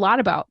talk a lot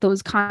about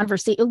those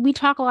conversations. We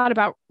talk a lot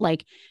about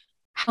like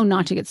how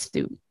not to get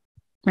sued.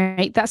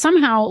 Right. That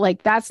somehow like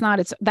it's not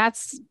a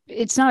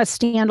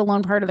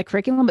standalone part of the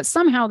curriculum, but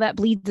somehow that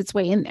bleeds its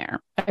way in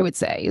there, I would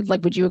say.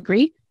 Like, would you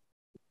agree?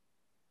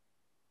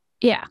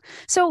 Yeah.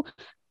 So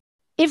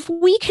if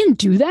we can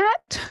do that,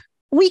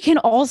 we can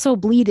also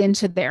bleed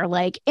into there.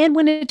 Like, and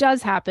when it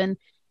does happen,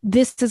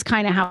 this is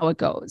kind of how it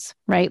goes,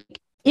 right?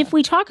 If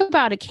we talk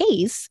about a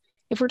case,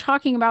 if we're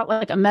talking about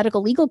like a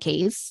medical legal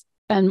case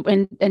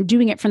and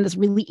doing it from this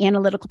really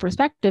analytical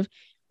perspective,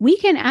 we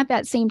can at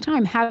that same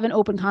time have an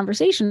open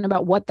conversation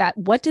about what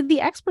did the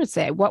experts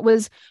say? What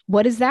is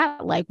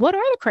that like? What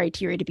are the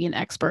criteria to be an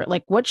expert?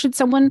 Like, what should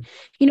someone,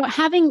 you know,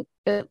 having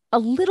a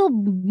little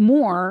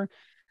more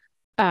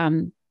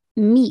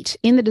meat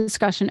in the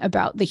discussion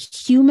about the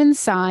human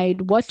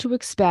side, what to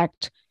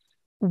expect,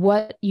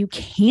 what you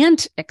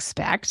can't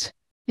expect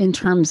in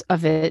terms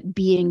of it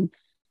being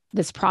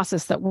this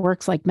process that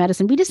works like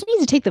medicine. We just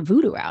need to take the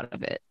voodoo out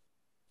of it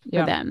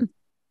for them.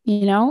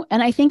 You know,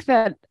 and I think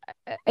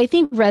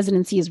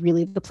residency is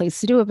really the place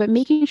to do it, but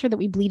making sure that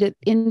we bleed it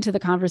into the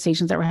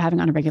conversations that we're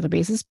having on a regular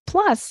basis.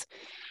 Plus,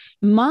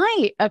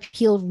 my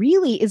appeal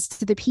really is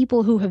to the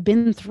people who have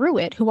been through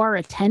it, who are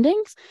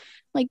attending,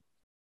 like,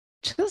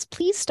 just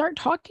please start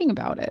talking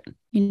about it.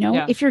 You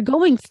know, if you're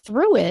going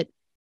through it,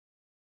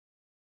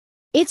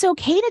 it's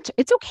okay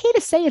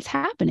to say it's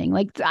happening.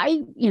 Like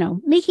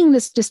making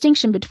this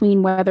distinction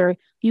between whether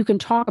you can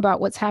talk about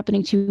what's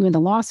happening to you in the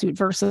lawsuit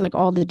versus like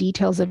all the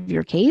details of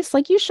your case.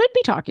 Like you should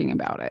be talking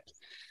about it.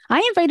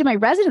 I invited my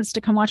residents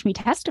to come watch me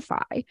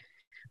testify.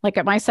 Like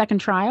at my second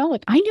trial,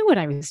 like I knew what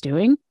I was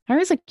doing. I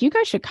was like, you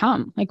guys should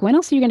come. Like, when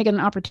else are you going to get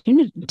an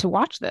opportunity to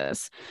watch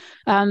this?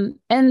 And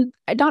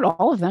not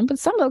all of them,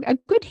 but a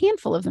good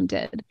handful of them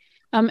did.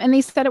 And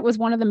they said it was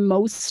one of the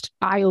most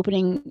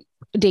eye-opening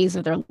days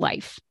of their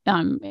life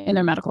in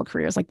their medical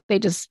careers. Like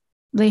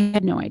they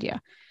had no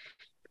idea.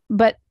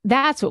 But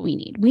that's what we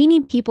need. We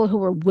need people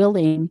who are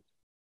willing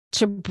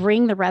to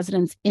bring the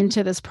residents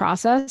into this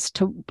process,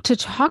 to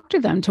talk to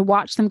them, to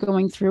watch them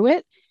going through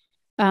it,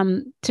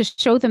 to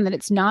show them that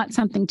it's not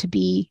something to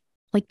be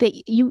like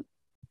the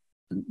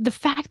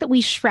fact that we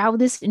shroud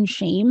this in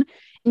shame,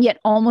 and yet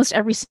almost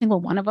every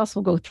single one of us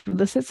will go through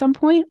this at some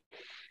point.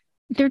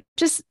 It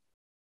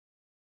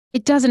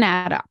doesn't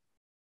add up.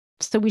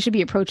 So we should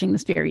be approaching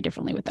this very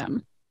differently with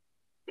them.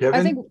 Kevin?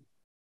 I think,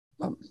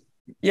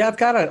 yeah, I've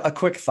got a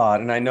quick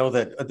thought, and I know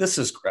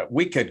that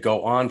we could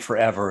go on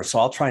forever, so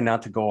I'll try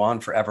not to go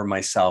on forever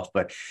myself,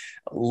 but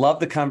love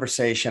the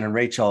conversation. And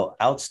Rachel,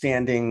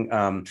 outstanding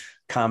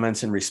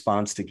comments in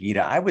response to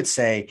Gita. I would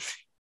say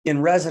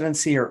in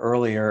residency or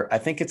earlier, I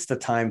think it's the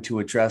time to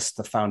address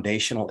the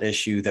foundational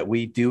issue that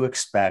we do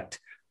expect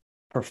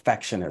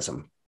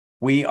perfectionism.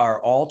 We are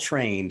all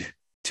trained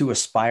to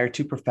aspire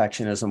to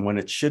perfectionism when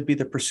it should be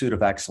the pursuit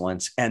of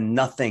excellence, and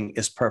nothing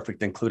is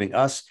perfect, including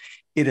us.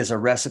 It is a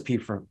recipe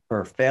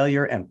for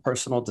failure and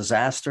personal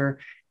disaster.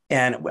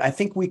 And I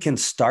think we can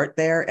start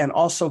there and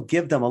also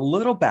give them a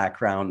little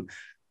background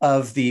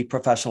of the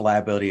professional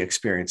liability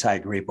experience. I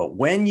agree. But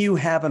when you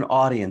have an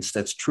audience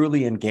that's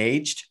truly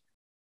engaged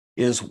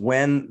is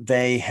when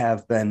they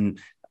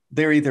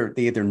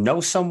either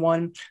know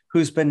someone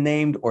who's been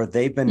named or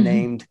they've been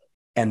named.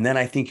 And then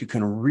I think you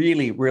can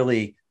really,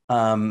 really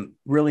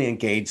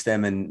engage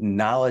them in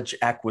knowledge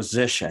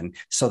acquisition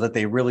so that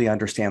they really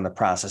understand the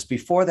process.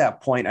 Before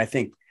that point, I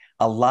think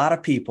a lot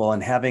of people,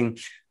 and having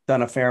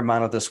done a fair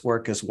amount of this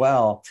work as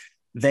well,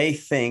 they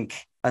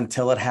think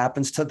until it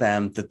happens to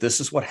them that this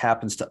is what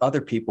happens to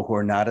other people who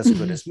are not as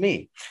good as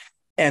me.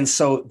 And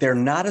so they're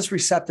not as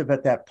receptive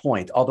at that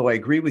point. Although I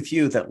agree with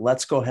you that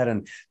let's go ahead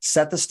and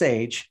set the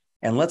stage.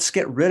 And let's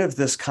get rid of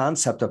this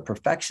concept of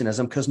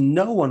perfectionism, because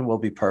no one will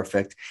be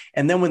perfect.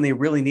 And then when they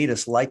really need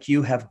us, like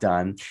you have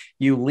done,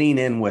 you lean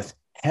in with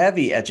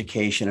heavy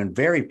education and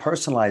very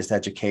personalized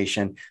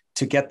education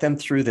to get them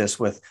through this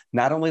with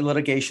not only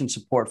litigation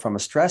support from a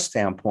stress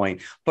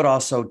standpoint, but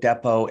also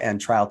depo and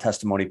trial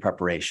testimony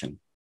preparation.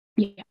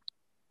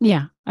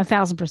 Yeah,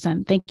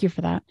 1,000%. Thank you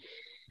for that.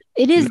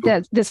 It is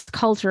this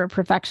culture of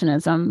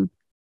perfectionism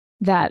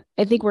that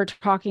I think we're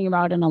talking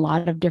about in a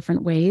lot of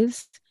different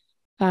ways.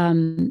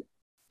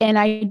 And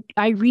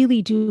I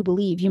really do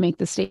believe you make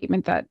the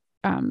statement that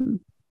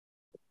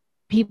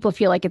people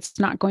feel like it's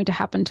not going to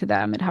happen to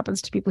them. It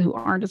happens to people who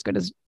aren't as good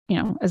as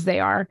they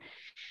are.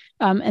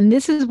 And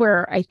this is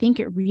where I think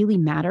it really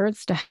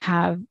matters to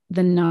have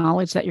the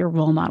knowledge that your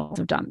role models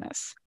have done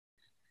this.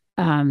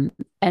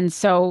 And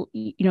so,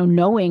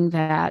 knowing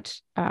that,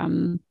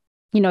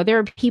 there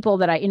are people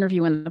that I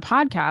interview in the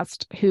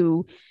podcast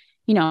who,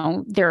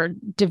 they're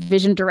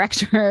division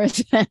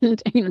directors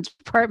and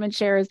department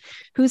chairs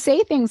who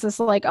say things just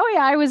like, oh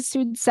yeah, I was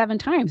sued 7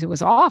 times. It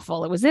was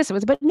awful. It was this,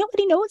 but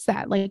nobody knows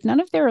that. Like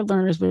none of their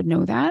learners would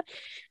know that.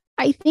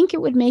 I think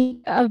it would make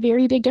a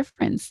very big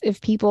difference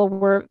if people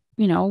were,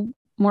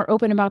 more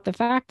open about the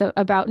fact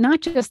about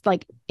not just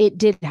like it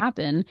did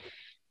happen.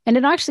 And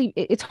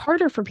it's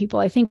harder for people,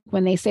 I think,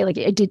 when they say like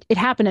it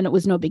happened and it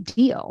was no big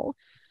deal.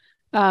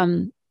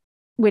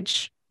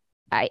 Which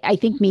I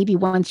think maybe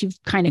once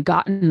you've kind of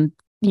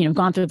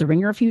gone through the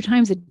ringer a few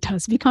times, it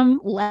does become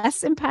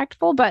less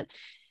impactful, but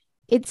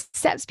it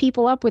sets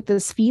people up with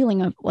this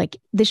feeling of like,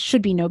 this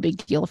should be no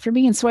big deal for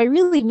me. And so I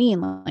really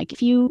mean, like,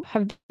 if you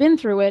have been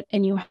through it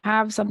and you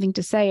have something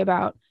to say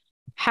about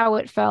how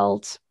it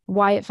felt,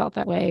 why it felt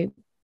that way,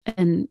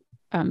 and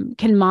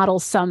can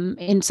model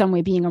in some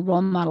way being a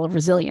role model of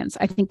resilience,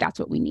 I think that's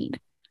what we need.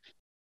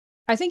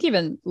 I think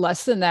even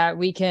less than that,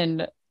 we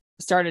can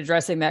start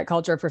addressing that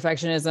culture of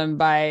perfectionism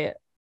by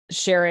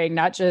sharing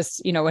not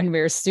just, when we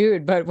were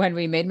sued, but when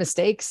we made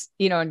mistakes,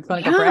 in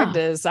clinical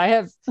practice. I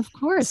have, of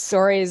course,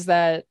 stories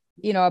that,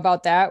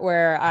 about that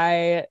where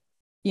I,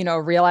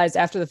 realized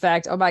after the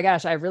fact, oh my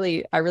gosh, I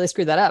really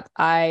screwed that up.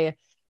 I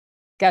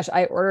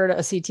ordered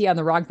a CT on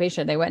the wrong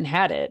patient. They went and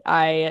had it.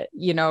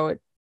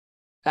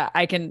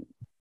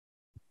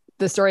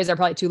 The stories are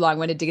probably too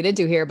long-winded to get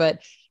into here, but,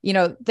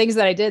 things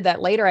that I did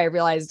that later I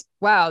realized,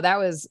 wow, that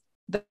was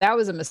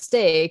a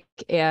mistake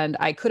and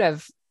I could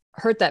have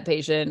hurt that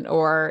patient,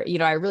 or,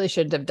 I really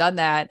shouldn't have done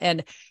that.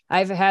 And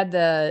I've had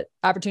the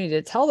opportunity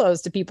to tell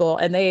those to people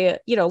and they,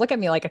 look at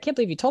me like, I can't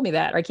believe you told me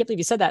that, or I can't believe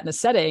you said that in a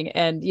setting.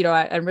 And,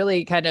 I'm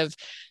really kind of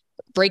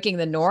breaking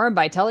the norm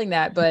by telling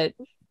that. But,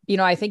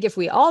 I think if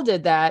we all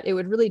did that, it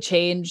would really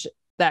change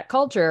that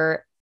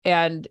culture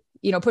and,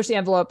 push the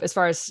envelope as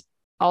far as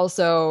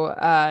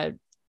also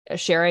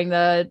sharing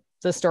the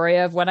story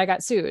of when I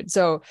got sued.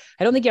 So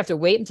I don't think you have to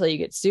wait until you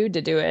get sued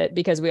to do it,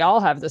 because we all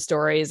have the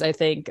stories, I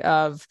think,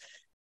 of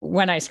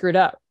when I screwed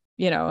up,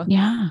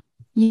 Yeah.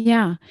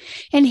 Yeah.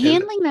 And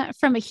handling that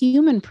from a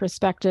human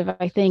perspective,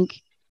 I think,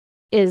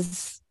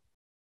 is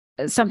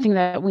something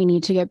that we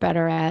need to get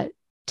better at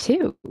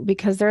too,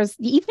 because there's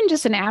even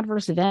just an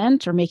adverse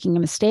event or making a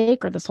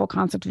mistake, or this whole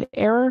concept of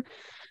error.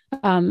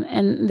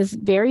 And this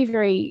very,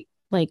 very,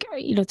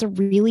 it's a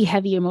really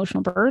heavy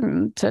emotional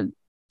burden to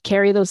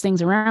carry those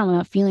things around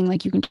without feeling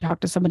like you can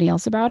talk to somebody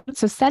else about it.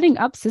 So setting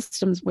up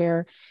systems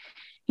where,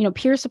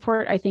 peer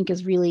support, I think,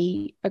 is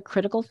really a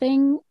critical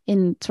thing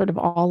in sort of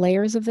all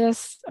layers of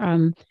this.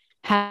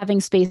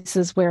 Having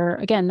spaces where,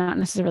 again, not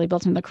necessarily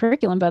built into the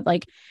curriculum, but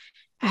like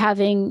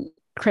having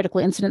critical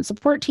incident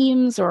support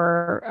teams,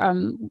 or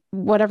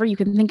whatever you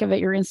can think of at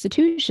your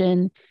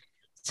institution,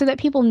 so that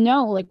people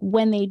know, like,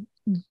 when they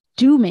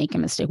do make a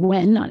mistake,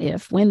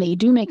 when they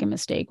do make a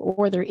mistake,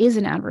 or there is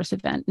an adverse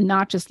event,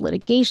 not just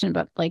litigation,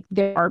 but like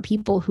there are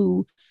people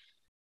who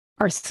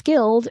are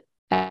skilled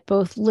at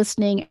both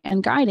listening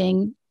and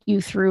guiding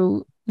you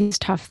through these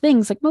tough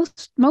things. Like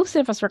most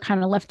of us are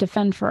kind of left to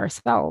fend for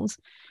ourselves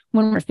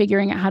when we're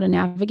figuring out how to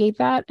navigate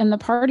that. And the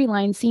party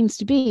line seems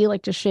to be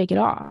like, just shake it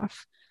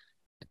off.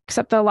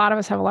 Except that a lot of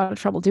us have a lot of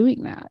trouble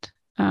doing that.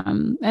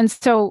 And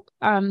so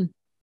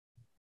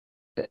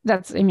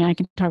that's, I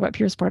can talk about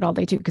peer support all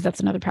day too, because that's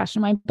another passion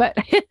of mine, but,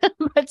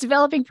 but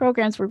developing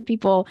programs where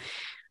people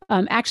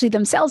actually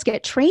themselves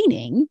get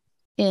training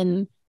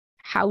in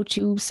how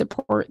to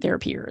support their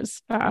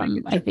peers.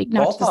 I think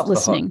not just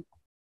listening.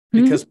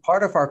 Because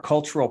part of our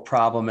cultural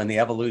problem and the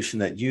evolution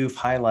that you've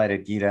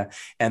highlighted, Gita,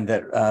 and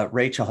that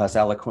Rachel has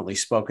eloquently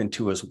spoken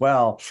to as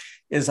well,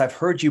 is I've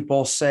heard you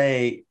both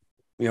say,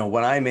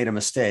 when I made a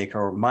mistake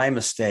or my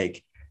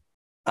mistake,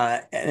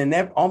 and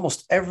in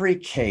almost every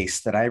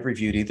case that I've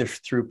reviewed, either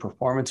through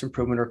performance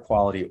improvement or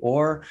quality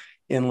or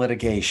in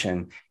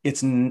litigation,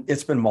 it's been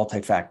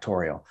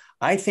multifactorial.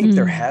 I think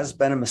there has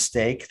been a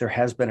mistake, there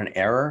has been an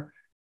error,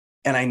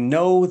 and I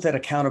know that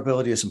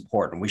accountability is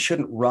important. We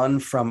shouldn't run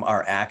from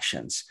our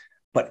actions,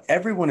 but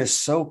everyone is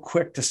so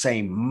quick to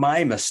say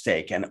my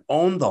mistake and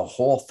own the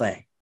whole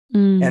thing.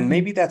 And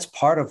maybe that's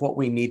part of what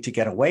we need to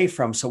get away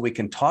from, so we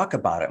can talk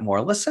about it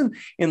more. Listen,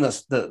 in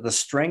the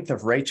strength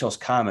of Rachel's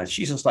comments,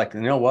 she's just like, you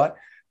know what?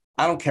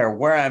 I don't care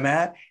where I'm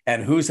at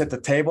and who's at the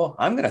table.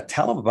 I'm going to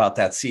tell them about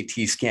that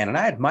CT scan. And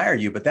I admire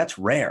you, but that's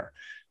rare.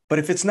 But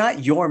if it's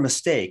not your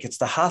mistake, it's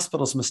the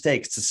hospital's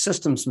mistake, it's the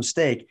system's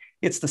mistake,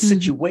 it's the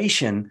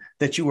situation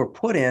that you were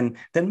put in,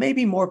 then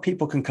maybe more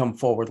people can come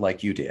forward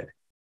like you did.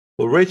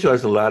 Well, Rachel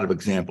has a lot of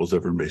examples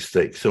of her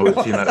mistakes, so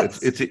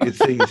it's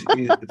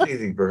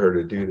easy for her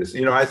to do this.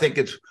 I think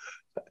it's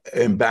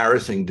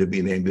embarrassing to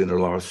be named in a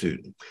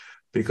lawsuit,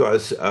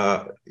 because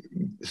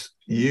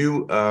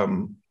you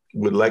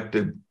would like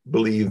to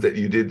believe that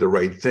you did the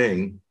right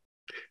thing,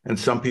 and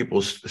some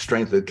people's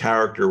strength of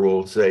character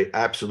will say,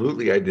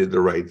 "Absolutely, I did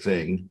the right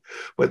thing."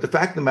 But the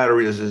fact of the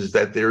matter is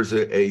that there's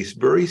a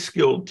very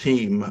skilled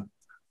team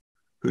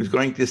who's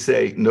going to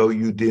say, "No,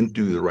 you didn't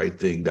do the right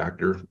thing,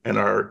 doctor." And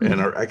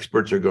our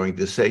experts are going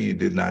to say, "You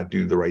did not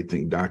do the right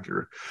thing,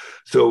 doctor."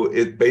 So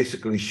it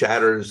basically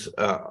shatters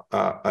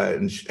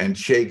and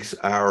shakes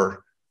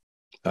our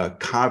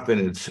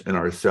confidence in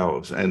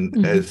ourselves.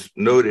 And as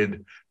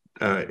noted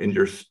in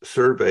your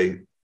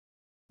survey,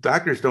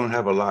 doctors don't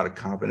have a lot of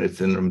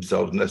confidence in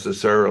themselves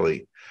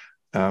necessarily.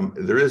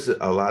 There is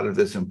a lot of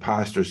this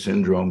imposter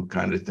syndrome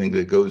kind of thing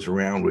that goes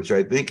around, which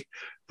I think,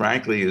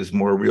 frankly, is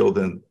more real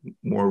than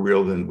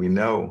we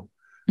know.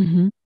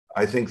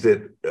 I think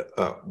that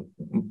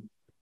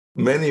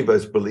many of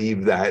us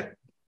believe that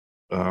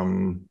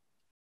when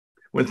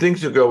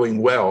things are going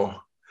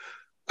well,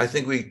 I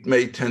think we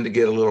may tend to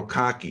get a little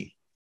cocky,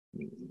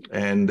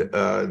 and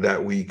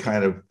that we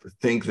kind of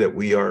think that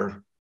we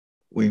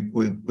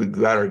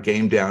got our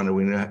game down and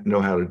we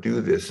know how to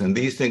do this. And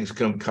these things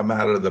can come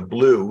out of the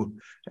blue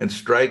and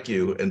strike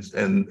you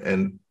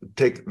and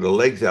take the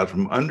legs out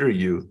from under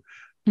you.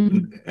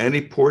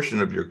 Any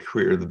portion of your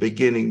career, the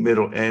beginning,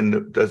 middle,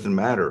 end, doesn't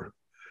matter.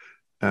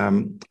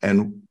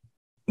 And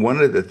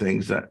one of the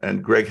things that,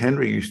 and Greg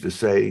Henry used to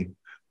say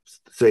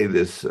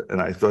this,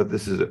 and I thought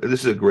this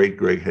is a great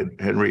Greg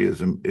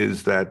Henryism,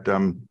 is that,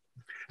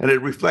 and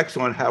it reflects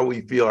on how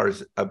we feel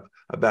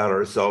about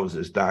ourselves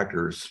as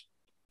doctors,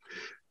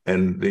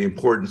 and the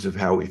importance of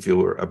how we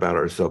feel about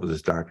ourselves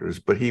as doctors.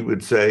 But he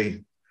would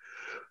say,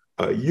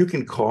 "You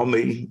can call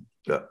me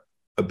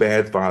a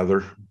bad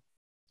father."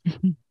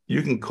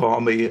 You can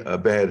call me a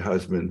bad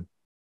husband,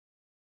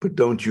 but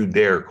don't you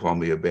dare call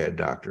me a bad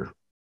doctor.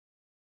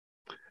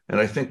 And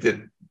I think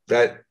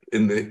that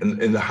in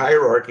the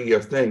hierarchy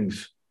of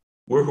things,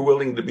 we're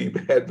willing to be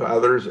bad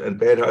fathers and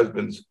bad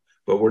husbands,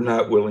 but we're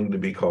not willing to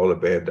be called a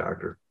bad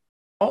doctor.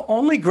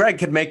 Only Greg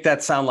could make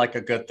that sound like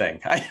a good thing.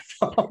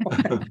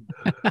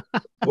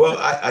 Well,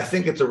 I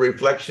think it's a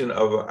reflection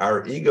of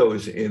our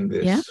egos in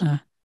this. Yeah.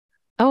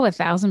 Oh,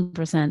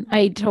 1,000%.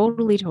 I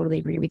totally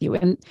agree with you.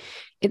 And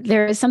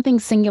there is something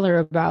singular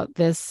about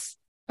this,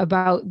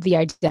 about the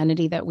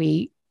identity that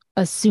we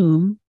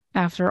assume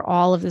after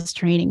all of this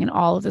training and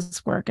all of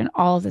this work and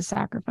all of this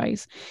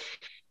sacrifice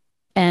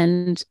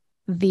and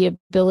the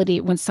ability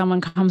when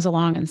someone comes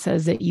along and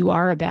says that you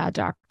are a bad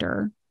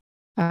doctor,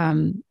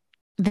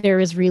 there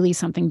is really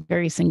something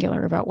very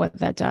singular about what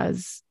that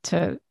does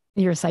to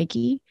your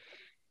psyche.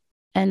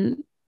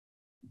 And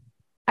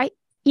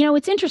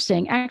it's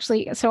interesting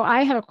actually. So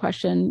I have a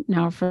question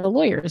now for the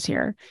lawyers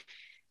here.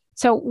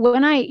 So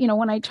when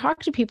I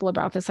talk to people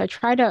about this, I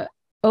try to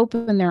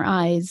open their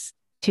eyes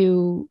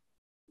to,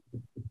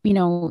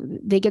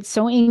 they get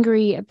so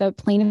angry at the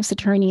plaintiff's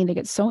attorney. They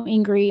get so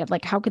angry at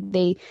like, how could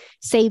they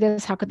say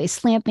this? How could they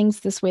slant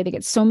things this way? They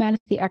get so mad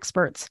at the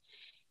experts.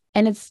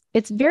 And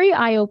it's very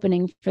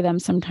eye-opening for them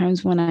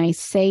sometimes when I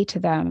say to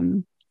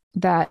them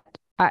that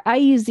I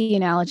use the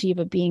analogy of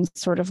it being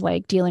sort of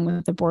like dealing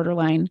with a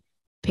borderline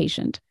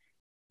patient,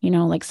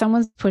 like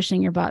someone's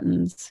pushing your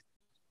buttons.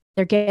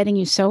 They're getting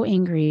you so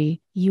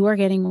angry. You are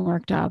getting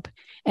worked up.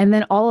 And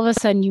then all of a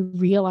sudden you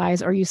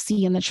realize, or you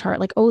see in the chart,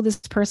 like, oh, this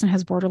person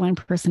has borderline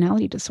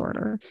personality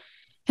disorder.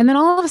 And then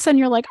all of a sudden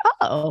you're like,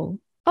 oh,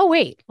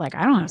 wait, like,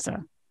 I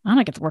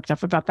don't get worked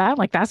up about that.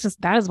 Like, that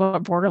is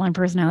what borderline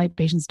personality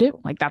patients do.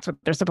 Like, that's what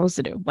they're supposed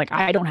to do. Like,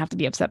 I don't have to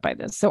be upset by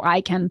this. So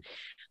I can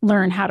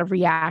learn how to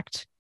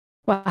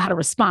how to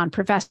respond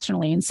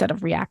professionally instead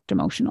of react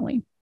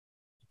emotionally.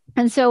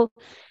 And so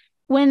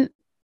when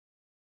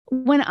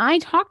I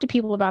talk to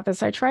people about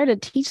this, I try to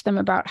teach them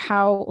about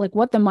how, like,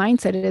 what the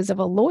mindset is of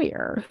a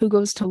lawyer who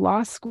goes to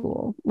law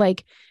school.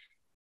 Like,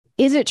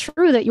 is it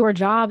true that your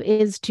job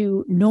is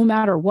to, no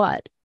matter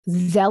what,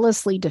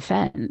 zealously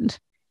defend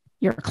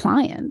your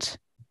client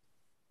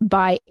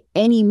by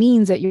any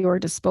means at your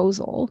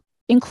disposal,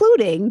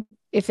 including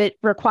if it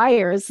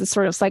requires the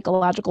sort of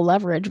psychological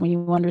leverage when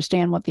you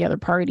understand what the other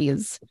party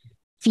is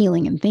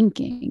feeling and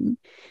thinking?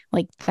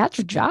 Like, that's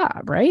your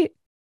job, right?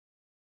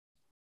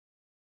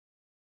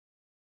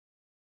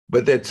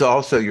 But that's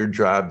also your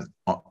job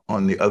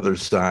on the other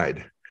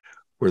side,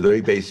 where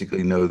they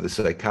basically know the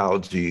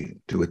psychology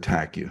to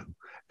attack you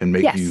and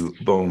make you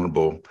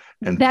vulnerable.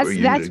 And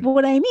that's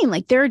what I mean.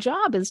 Like, their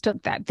job is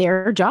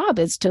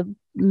to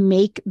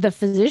make the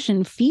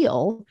physician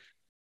feel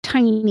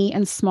tiny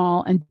and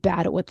small and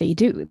bad at what they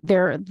do.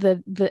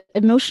 The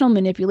emotional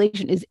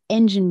manipulation is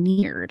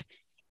engineered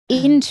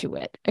into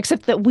it,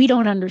 except that we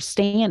don't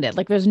understand it.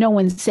 Like, there's no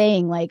one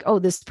saying like, oh,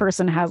 this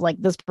person has like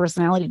this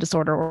personality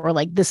disorder, or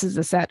like this is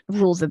the set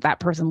of rules that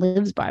person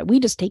lives by.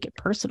 We just take it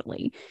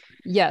personally.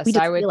 Yes,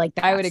 I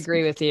would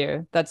agree with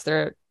you. That's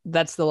the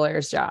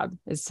lawyer's job,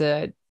 is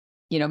to,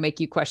 make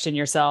you question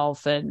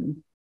yourself.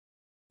 And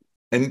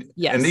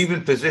yes. And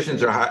even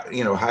physicians are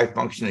high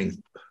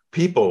functioning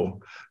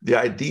people. The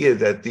idea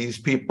that these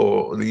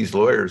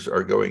lawyers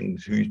are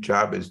whose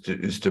job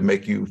is to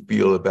make you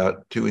feel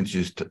about 2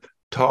 inches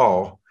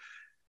tall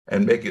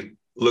and make it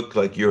look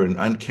like you're an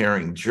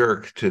uncaring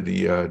jerk to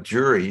the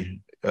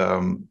jury,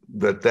 that's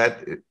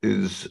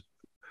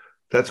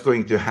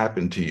going to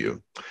happen to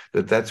you,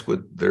 that's what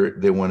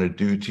they want to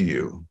do to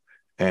you.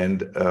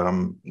 And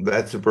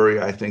that's a very,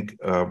 I think,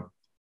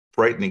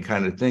 frightening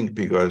kind of thing,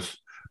 because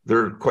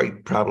they're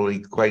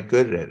probably quite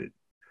good at it.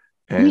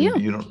 And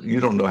you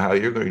don't know how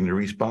you're going to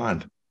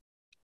respond.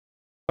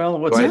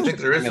 Well, I think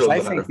there is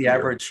the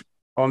average.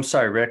 Oh, I'm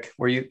sorry, Rick.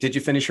 Did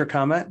you finish your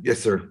comment?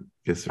 Yes, sir.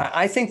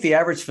 I think the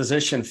average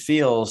physician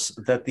feels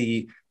that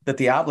the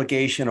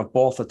obligation of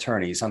both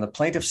attorneys, on the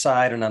plaintiff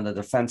side and on the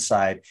defense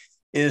side,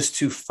 is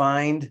to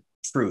find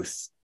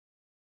truth.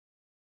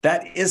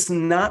 That is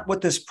not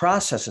what this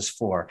process is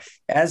for.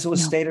 As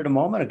was stated a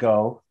moment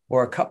ago,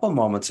 or a couple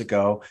moments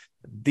ago,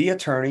 the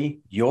attorney,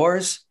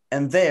 yours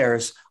and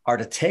theirs, are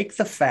to take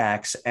the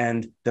facts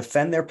and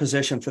defend their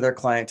position for their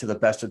client to the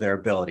best of their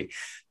ability.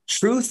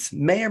 Truth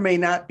may or may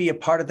not be a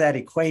part of that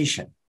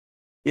equation.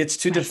 It's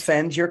to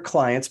defend your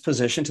client's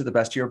position to the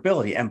best of your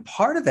ability. And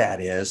part of that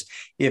is,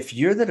 if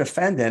you're the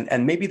defendant,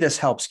 and maybe this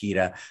helps,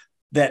 Gita,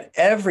 that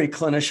every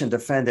clinician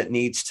defendant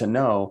needs to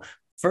know,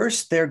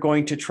 first, they're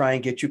going to try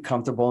and get you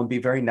comfortable and be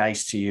very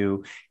nice to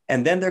you.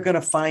 And then they're going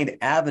to find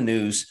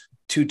avenues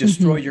to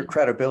destroy your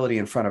credibility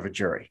in front of a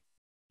jury,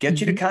 get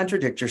you to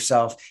contradict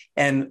yourself.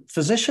 And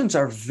physicians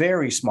are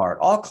very smart.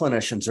 All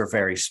clinicians are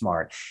very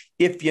smart.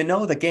 If you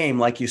know the game,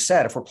 like you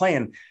said, if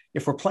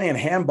we're playing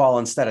handball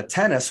instead of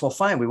tennis, well,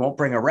 fine, we won't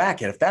bring a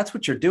racket. If that's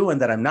what you're doing,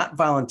 then I'm not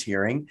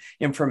volunteering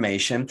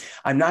information.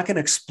 I'm not going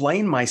to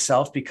explain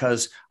myself,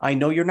 because I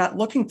know you're not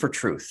looking for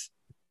truth.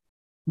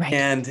 Right.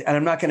 And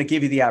I'm not going to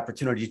give you the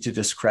opportunity to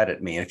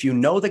discredit me. And if you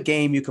know the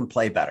game, you can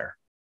play better.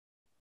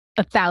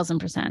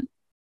 1,000%.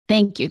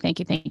 Thank you. So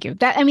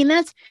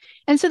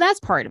that's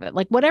part of it.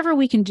 Like, whatever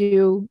we can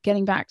do,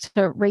 getting back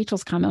to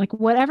Rachel's comment, like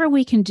whatever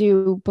we can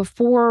do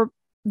before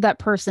that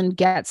person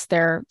gets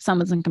their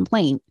summons and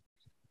complaint,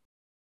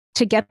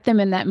 to get them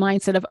in that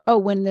mindset of, oh,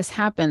 when this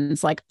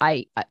happens, like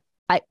I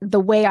the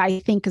way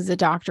I think as a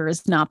doctor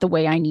is not the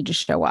way I need to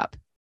show up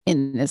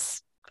in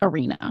this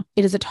arena.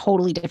 It is a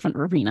totally different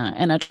arena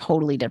and a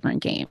totally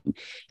different game.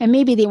 And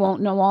maybe they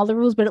won't know all the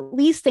rules, but at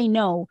least they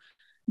know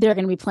they're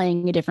going to be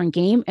playing a different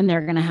game, and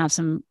they're going to have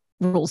some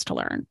rules to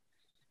learn.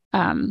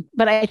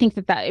 But I think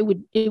that it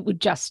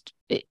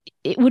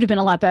would have been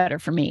a lot better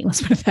for me.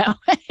 Let's put it that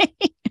way.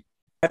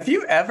 Have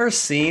you ever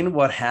seen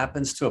what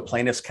happens to a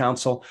plaintiff's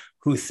counsel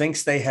who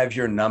thinks they have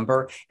your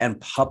number and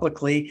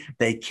publicly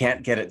they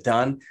can't get it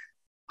done?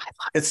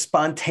 It's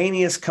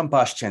spontaneous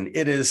combustion.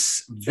 It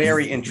is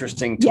very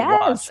interesting to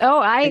watch.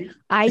 Oh,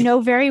 I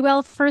know very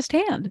well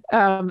firsthand,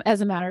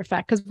 as a matter of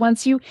fact, because when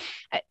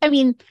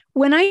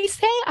I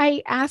say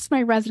I ask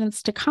my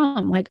residents to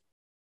come, like,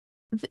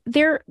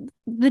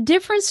 the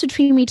difference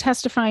between me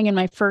testifying in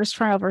my first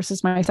trial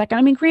versus my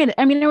second, granted,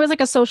 it was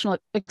like a social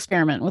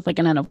experiment with like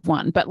an N of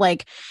 1, but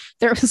like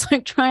there was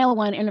like trial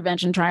 1,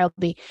 intervention, trial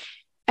B.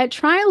 At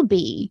trial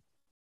B,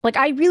 like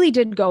I really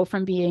did go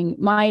from being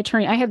my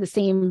attorney. I had the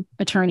same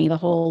attorney the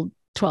whole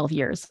 12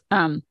 years.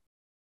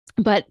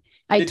 But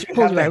Did you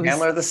have the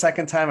handler the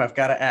second time? I've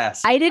got to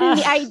ask. I didn't.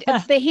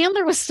 The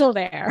handler was still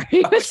there.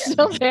 He was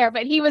still there,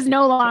 but he was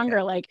no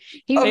longer like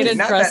he not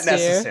didn't trust that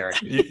necessary.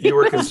 You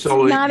were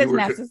consoling. Not as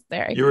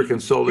necessary. You were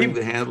consoling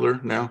the handler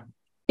now.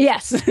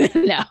 Yes.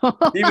 No.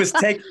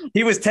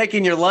 He was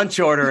taking your lunch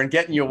order and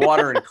getting you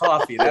water and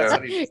coffee. That's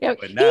what he was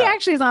doing now. He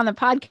actually is on the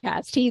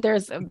podcast.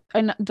 There's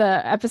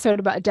the episode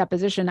about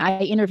deposition.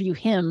 I interview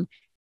him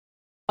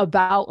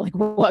about like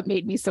what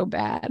made me so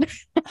bad,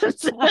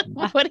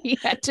 what he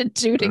had to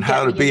do to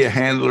how to be a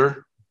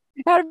handler.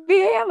 How to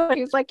be a handler.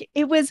 He's like,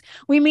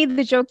 we made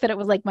the joke that it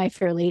was like My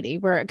Fair Lady,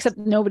 where except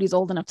nobody's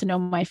old enough to know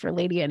My Fair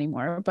Lady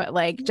anymore, but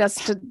like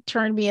just to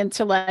turn me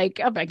into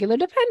like a regular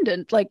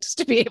dependent, like just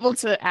to be able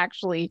to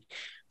actually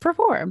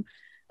perform.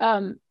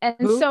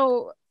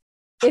 So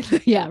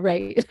yeah,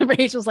 right.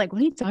 Rachel's like,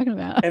 what are you talking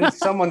about? And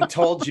someone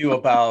told you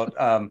about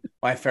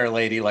My Fair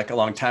Lady like a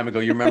long time ago.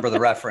 You remember the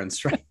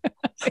reference, right?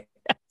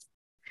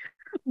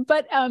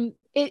 But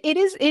it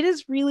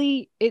is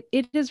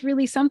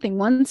really something.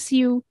 Once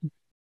you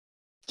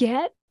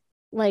get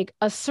like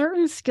a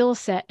certain skill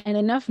set and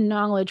enough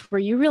knowledge where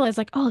you realize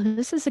like, oh,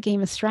 this is a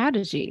game of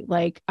strategy.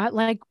 Like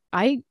I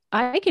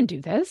can do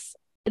this.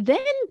 Then,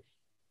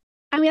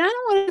 I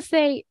don't want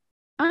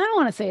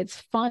to say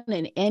it's fun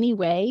in any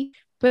way,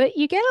 but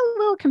you get a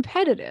little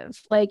competitive.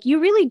 Like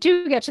you really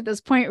do get to this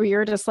point where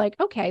you're just like,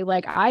 okay,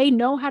 like I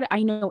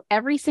know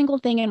every single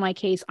thing in my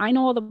case. I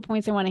know all the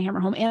points I want to hammer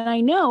home. And I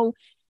know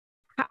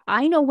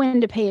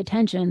when to pay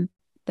attention,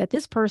 that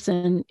this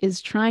person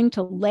is trying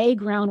to lay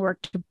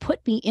groundwork to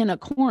put me in a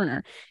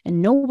corner,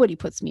 and nobody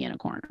puts me in a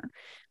corner.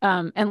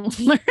 And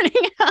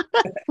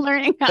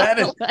learning how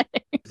to play.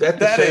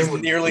 That is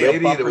nearly a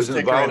bumper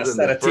sticker and a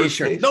set of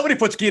t-shirts. Nobody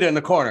puts Gita in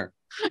the corner.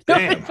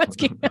 Damn.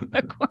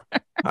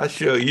 I'll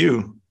show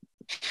you.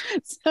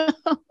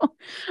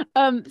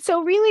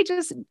 So really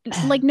just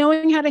like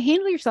knowing how to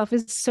handle yourself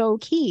is so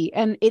key.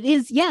 And it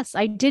is, yes,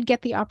 I did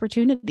get the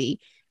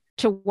opportunity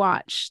to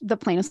watch the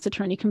plaintiff's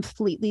attorney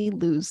completely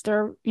lose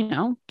their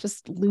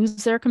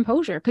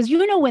composure. Because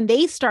when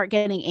they start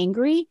getting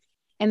angry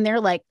and they're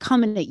like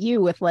coming at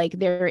you with like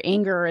their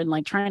anger and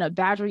like trying to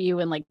badger you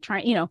and like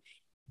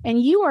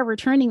and you are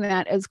returning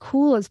that as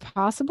cool as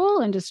possible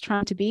and just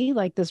trying to be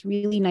like this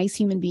really nice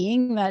human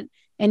being that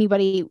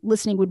anybody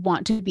listening would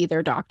want to be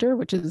their doctor,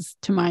 which is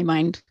to my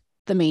mind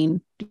the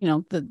main,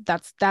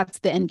 that's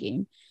the end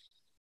game.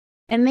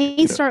 And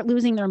they start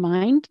losing their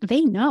mind.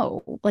 They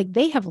know, like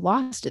they have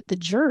lost it. The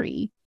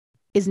jury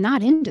is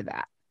not into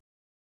that.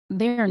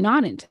 They're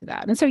not into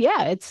that. And so,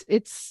 yeah,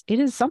 it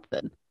is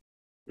something.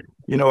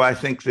 I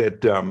think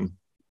that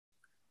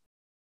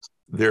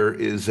there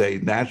is a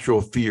natural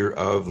fear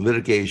of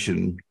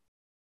litigation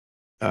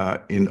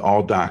in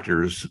all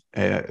doctors,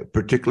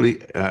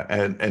 particularly,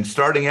 and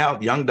starting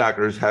out, young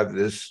doctors have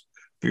this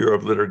fear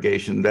of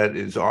litigation that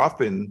is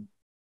often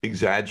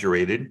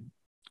exaggerated.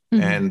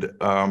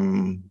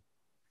 Mm-hmm.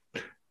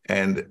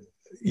 And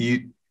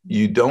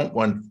you don't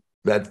want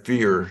that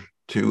fear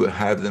to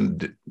have them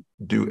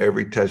do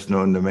every test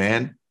known to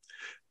man,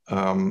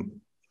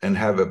 and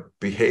have a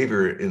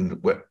behavior in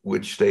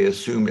which they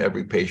assume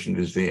every patient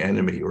is the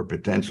enemy or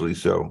potentially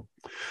so.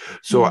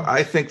 So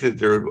I think that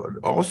there would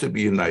also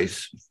be a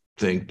nice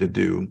thing to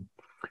do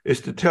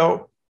is to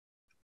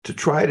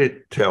try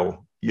to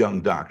tell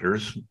young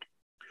doctors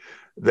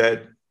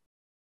that,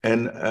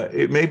 and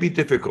it may be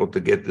difficult to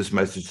get this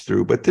message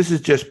through, but this is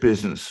just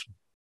business.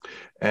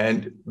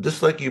 And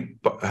just like you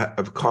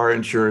have car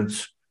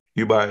insurance,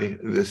 you buy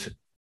this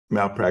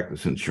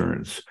malpractice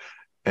insurance.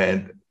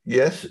 And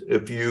yes,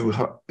 if you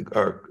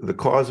are the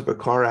cause of a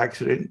car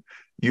accident,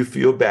 you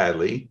feel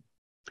badly.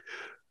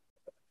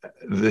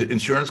 The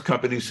insurance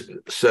companies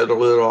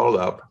settle it all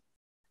up.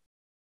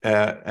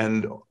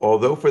 And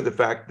although for the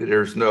fact that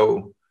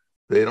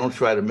they don't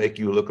try to make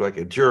you look like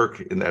a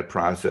jerk in that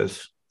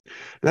process,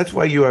 that's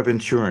why you have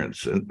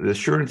insurance. And the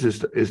insurance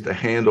is to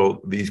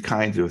handle these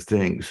kinds of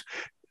things.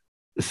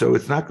 So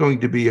it's not going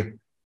to be,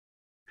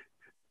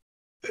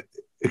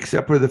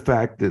 except for the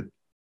fact that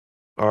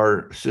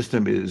our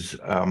system is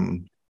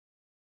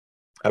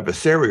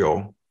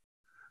adversarial,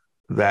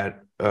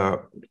 that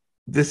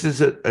this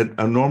is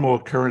a normal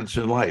occurrence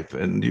in life,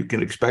 and you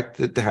can expect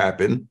it to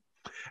happen.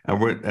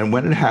 And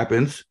when it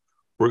happens,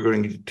 we're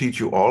going to teach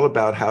you all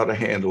about how to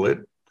handle it,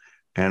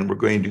 and we're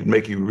going to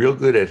make you real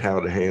good at how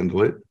to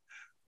handle it.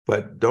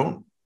 But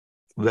don't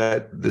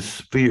let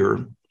this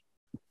fear,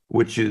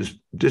 which is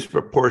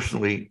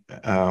disproportionately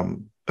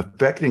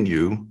affecting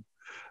you,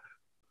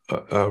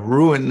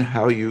 ruin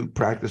how you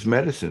practice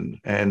medicine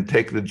and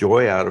take the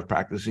joy out of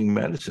practicing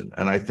medicine.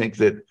 And I think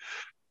that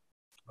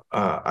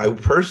I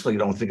personally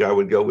don't think I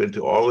would go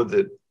into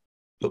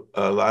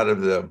a lot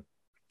of the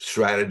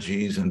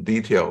strategies and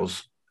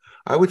details.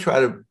 I would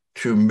try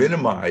to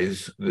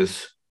minimize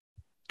this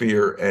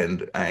fear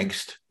and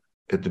angst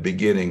at the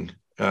beginning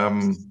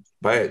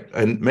by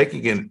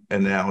making an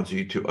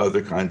analogy to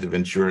other kinds of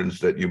insurance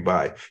that you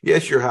buy.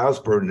 Yes, your house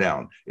burned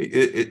down.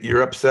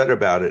 You're upset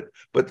about it,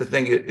 but the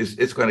thing is,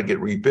 it's going to get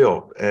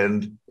rebuilt.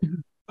 And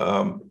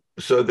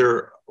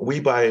so we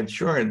buy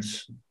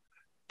insurance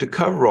to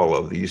cover all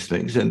of these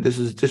things. And this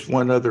is just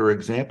one other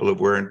example of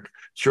where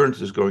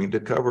insurance is going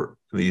to cover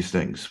these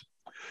things.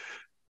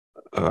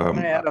 I'm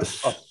going to add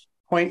a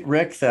point,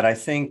 Rick, that I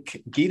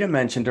think Gita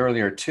mentioned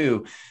earlier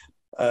too.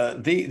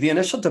 The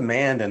initial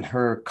demand in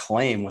her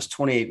claim was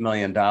 $28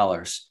 million,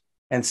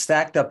 and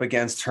stacked up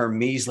against her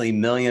measly $1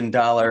 million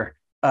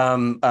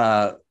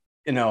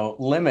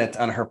limit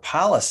on her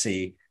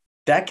policy,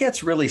 that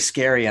gets really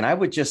scary. And I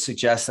would just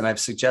suggest, and I've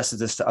suggested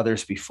this to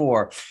others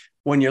before,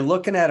 when you're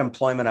looking at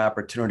employment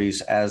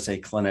opportunities as a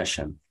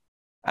clinician,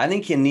 I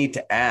think you need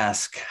to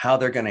ask how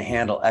they're going to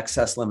handle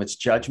excess limits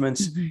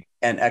judgments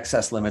and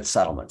excess limits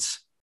settlements.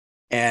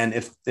 And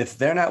if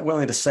they're not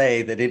willing to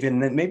say that,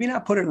 even maybe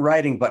not put it in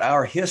writing, but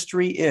our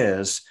history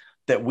is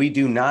that we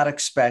do not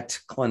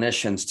expect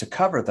clinicians to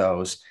cover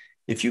those,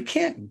 if you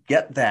can't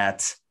get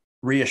that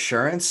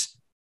reassurance,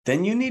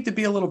 then you need to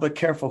be a little bit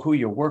careful who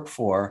you work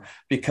for,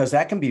 because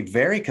that can be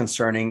very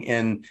concerning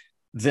in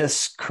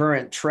this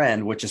current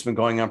trend, which has been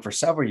going on for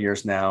several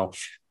years now,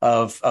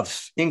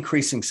 of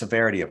increasing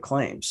severity of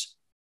claims.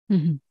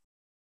 Mm-hmm.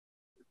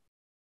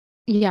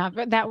 Yeah,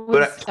 but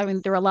I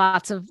mean, there were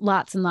lots and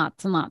lots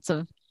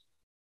of.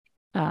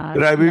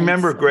 But I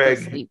remember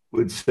Greg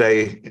would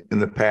say in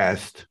the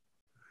past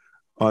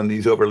on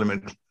these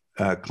overlimit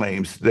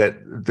claims that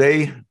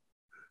they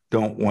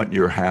don't want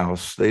your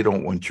house, they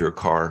don't want your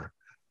car.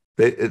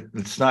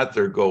 It's not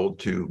their goal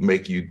to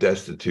make you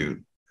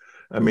destitute.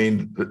 I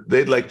mean,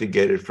 they'd like to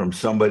get it from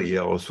somebody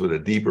else with a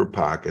deeper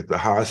pocket, the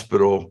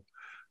hospital,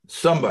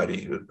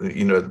 somebody,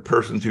 the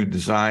person who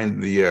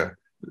designed the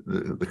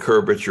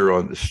curvature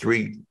on the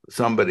street,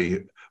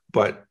 somebody.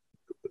 But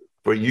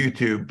for you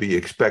to be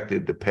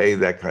expected to pay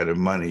that kind of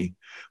money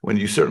when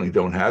you certainly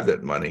don't have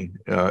that money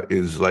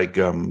is like,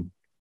 you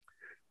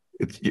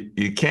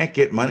can't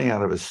get money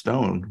out of a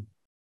stone.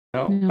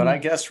 No, but I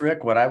guess,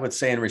 Rick, what I would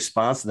say in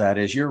response to that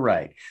is, you're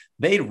right.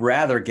 They'd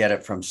rather get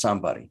it from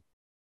somebody,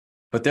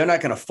 but they're not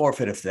going to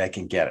forfeit if they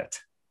can get it.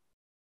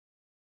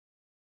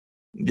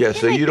 Yeah,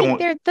 so you don't.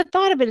 The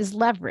thought of it is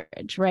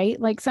leverage, right?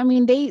 Like, so, I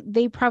mean,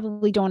 they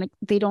probably don't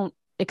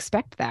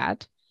expect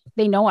that.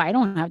 They know I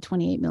don't have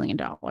 $28 million.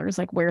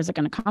 Like, where's it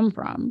going to come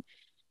from?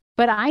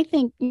 But I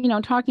think,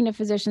 talking to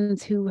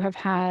physicians who have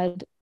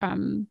had,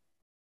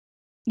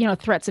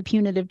 threats of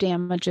punitive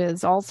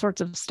damages, all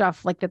sorts of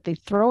stuff like that they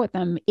throw at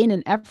them in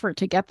an effort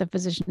to get the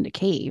physician to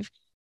cave,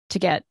 to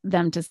get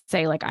them to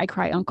say, like, I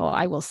cry uncle,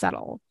 I will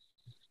settle.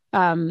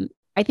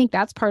 I think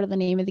that's part of the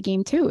name of the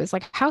game too, is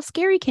like, how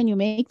scary can you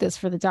make this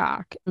for the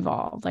doc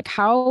involved? Like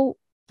how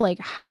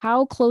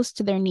close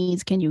to their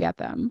needs can you get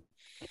them?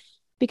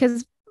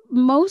 Because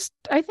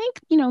I think,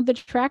 the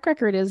track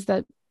record is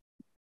that,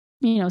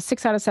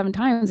 6 out of 7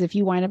 times, if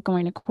you wind up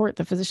going to court,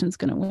 the physician's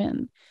going to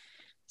win.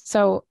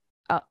 So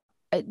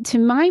to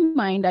my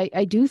mind,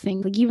 I do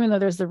think, like, even though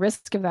there's the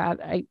risk of that,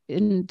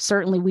 and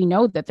certainly we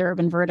know that there have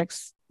been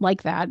verdicts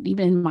like that,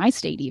 even in my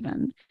state,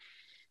 even.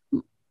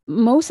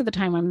 Most of the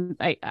time,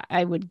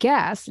 I would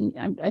guess,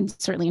 and I'm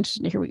certainly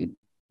interested to hear what you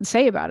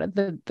say about it.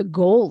 The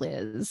goal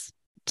is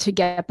to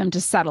get them to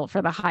settle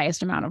for the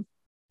highest amount of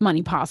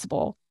money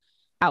possible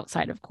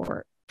outside of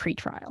court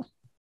pre-trial,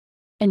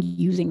 and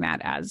using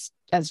that as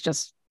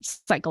just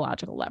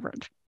psychological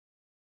leverage.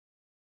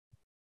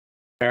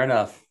 Fair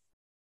enough.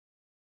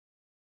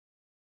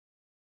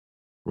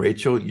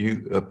 Rachel,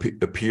 you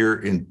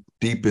appear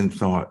deep in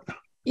thought.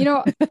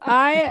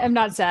 I am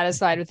not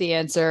satisfied with the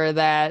answer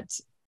that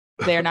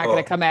they're not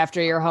going to come after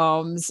your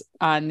homes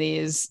on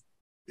these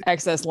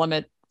excess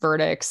limit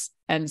verdicts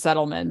and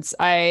settlements.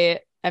 I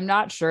am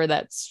not sure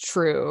that's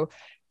true,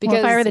 because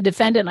if I were the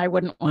defendant, I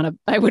wouldn't want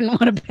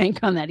to bank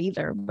on that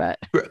either. But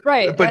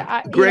right,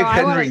 but Greg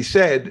Henry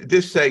said.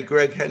 Just say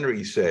Greg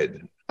Henry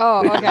said.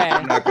 Oh, okay.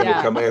 You're not going to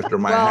come after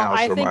my house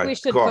I or think my we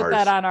should cars. put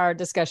that on our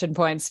discussion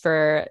points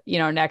for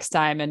next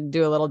time, and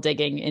do a little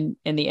digging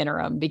in the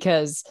interim,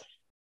 because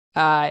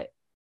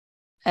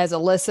as a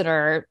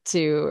listener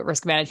to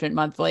Risk Management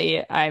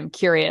Monthly, I'm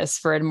curious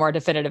for a more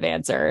definitive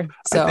answer.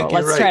 So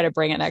let's try to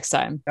bring it next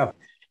time. Oh,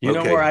 you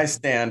know where I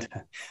stand.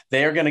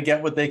 They are going to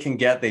get what they can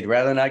get. They'd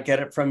rather not get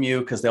it from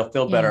you because they'll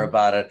feel better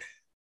about it.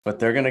 but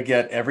they're going to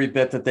get every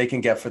bit that they can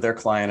get for their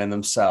client and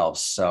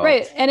themselves. So,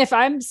 right. And if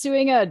I'm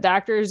suing a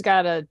doctor who's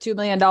got a $2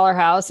 million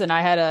house and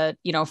I had a,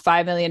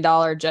 $5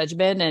 million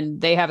judgment and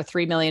they have a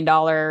 $3 million,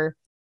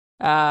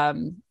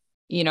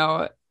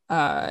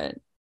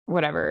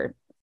 whatever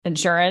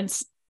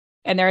insurance,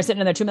 and they're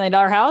sitting in their $2 million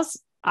house,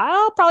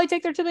 I'll probably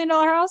take their $2 million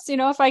house,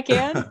 if I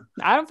can.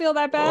 I don't feel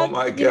that bad. Oh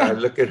my God,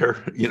 look at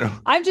her,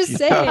 I'm just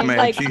saying,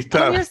 tough,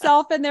 put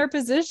yourself in their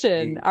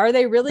position. Are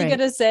they really going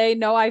to say,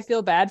 no, I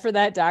feel bad for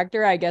that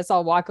doctor, I guess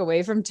I'll walk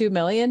away from 2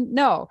 million?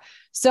 No.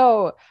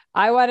 So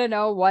I want to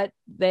know what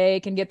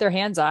they can get their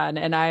hands on.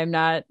 And I am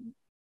not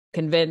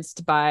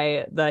convinced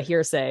by the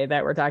hearsay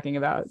that we're talking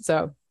about.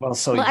 So,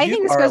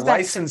 you are a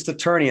licensed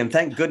attorney, and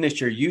thank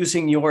goodness you're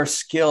using your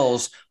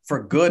skills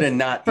for good and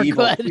not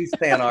evil. Good. Please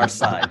stay on our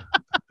side.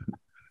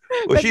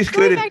 Well, she's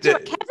good at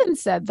what Kevin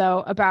said, though,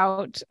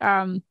 about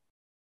actually,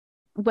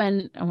 I'm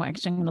going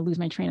to lose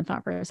my train of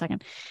thought for a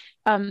second.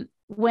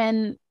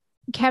 When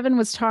Kevin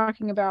was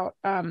talking about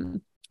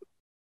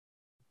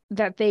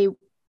that they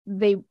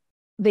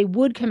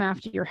would come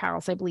after your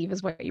house, I believe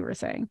is what you were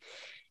saying.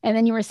 And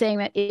then you were saying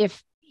that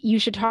if you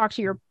should talk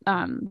to your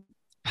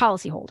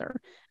policyholder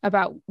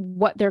about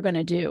what they're going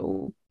to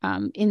do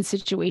in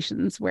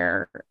situations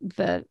where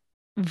the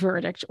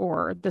verdict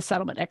or the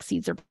settlement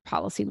exceeds their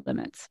policy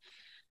limits.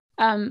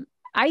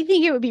 I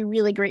think it would be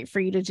really great for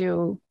you to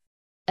do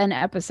an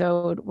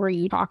episode where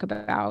you talk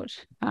about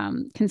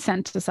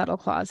consent to settle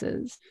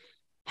clauses,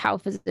 how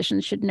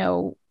physicians should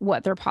know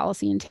what their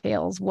policy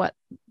entails, what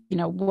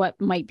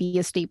might be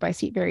a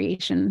state-by-state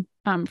variation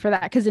for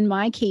that. Because in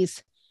my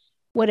case,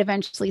 what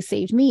eventually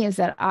saved me is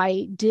that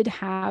I did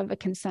have a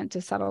consent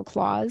to settle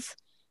clause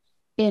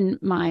in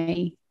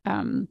my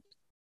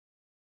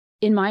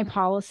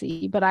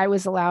policy, but I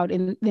was allowed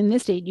in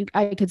this state,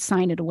 I could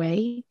sign it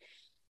away.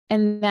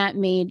 And that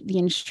made the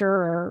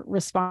insurer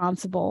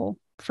responsible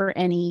for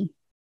any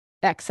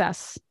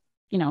excess,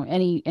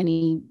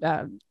 any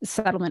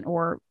settlement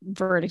or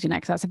verdict in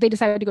excess. If they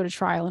decided to go to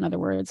trial, in other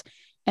words,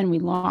 and we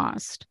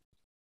lost,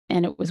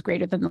 and it was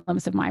greater than the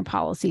limits of my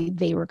policy,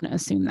 they were going to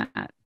assume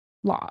that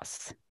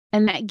loss.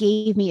 And that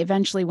gave me,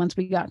 eventually, once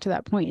we got to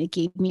that point, it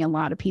gave me a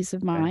lot of peace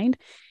of mind.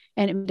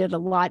 And it made it a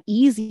lot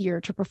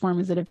easier to perform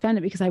as a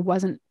defendant because I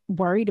wasn't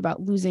worried about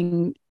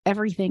losing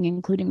everything,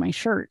 including my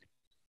shirt.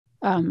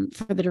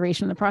 For the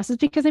duration of the process,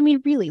 because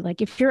really,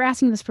 if you're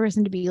asking this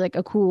person to be like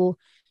a cool,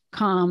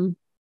 calm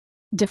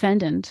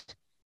defendant,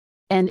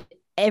 and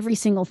every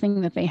single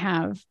thing that they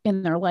have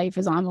in their life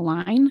is on the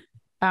line,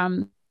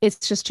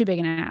 it's just too big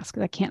an ask.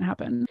 That can't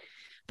happen.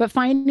 But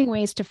finding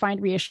ways to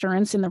find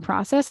reassurance in the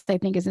process, I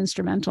think, is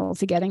instrumental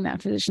to getting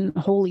that physician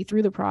wholly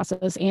through the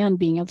process and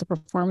being able to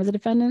perform as a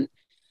defendant.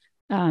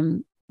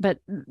 But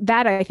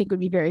that I think would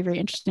be very, very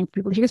interesting for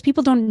people because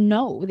people don't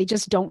know. They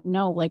just don't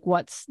know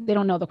they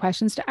don't know the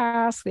questions to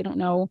ask. They don't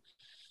know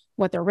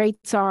what their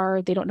rates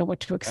are. They don't know what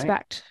to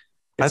expect.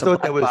 Right. I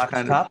thought that was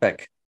kind of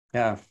topic.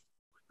 Yeah.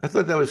 I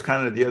thought that was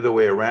kind of the other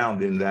way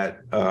around in that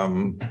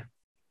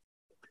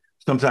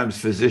sometimes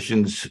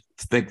physicians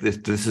think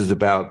that this is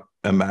about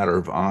a matter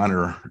of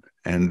honor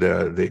and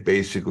they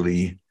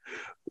basically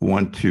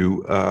want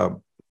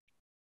to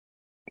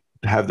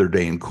have their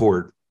day in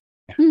court.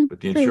 But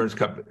the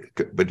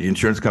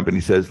insurance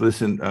company says,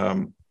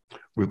 listen,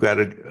 we've got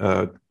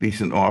a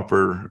decent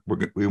offer.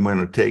 We want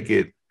to take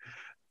it.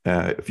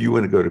 If you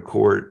want to go to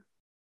court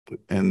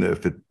and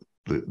if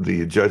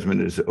the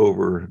judgment is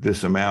over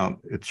this amount,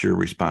 it's your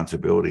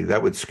responsibility.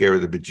 That would scare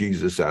the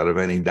bejesus out of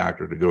any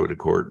doctor to go to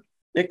court.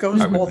 It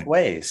goes both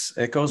ways.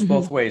 It goes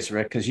both ways,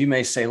 Rick, because you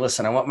may say,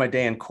 listen, I want my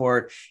day in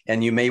court.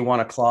 And you may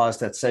want a clause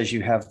that says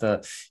you have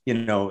the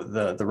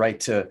right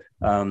to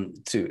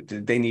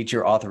they need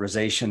your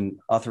authorization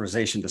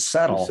to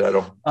settle.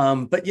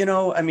 But,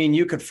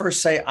 you could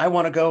first say, I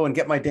want to go and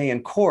get my day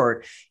in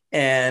court.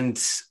 And,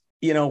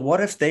 what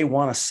if they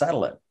want to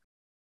settle it?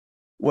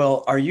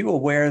 Well, are you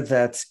aware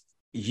that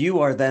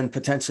you are then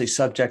potentially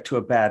subject to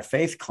a bad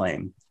faith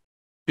claim?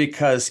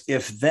 Because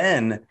if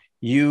then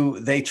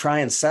they try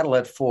and settle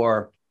it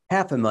for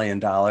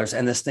 $500,000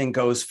 and this thing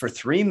goes for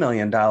 $3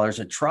 million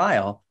at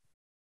trial,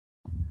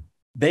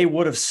 they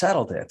would have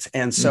settled it.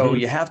 And so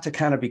you have to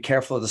kind of be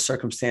careful of the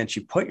circumstance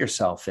you put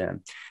yourself in.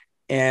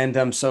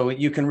 And so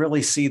you can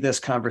really see this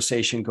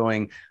conversation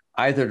going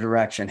either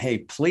direction. Hey,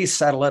 please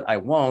settle it. I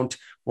won't.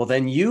 Well,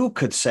 then you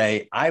could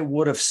say, I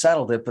would have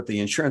settled it, but the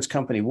insurance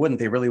company wouldn't.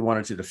 They really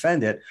wanted to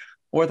defend it.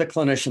 Or the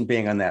clinician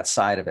being on that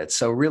side of it.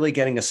 So really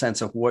getting a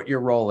sense of what your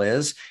role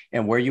is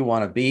and where you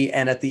want to be.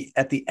 And at the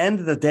end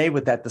of the day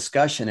with that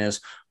discussion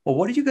is, well,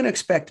 what are you going to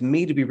expect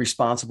me to be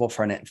responsible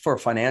for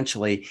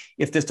financially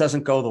if this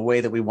doesn't go the way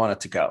that we want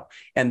it to go?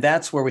 And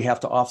that's where we have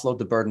to offload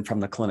the burden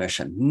from the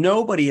clinician.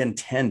 Nobody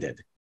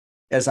intended,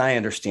 as I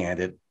understand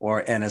it,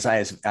 and as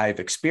I've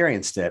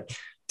experienced it,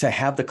 to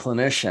have the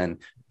clinician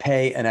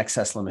pay an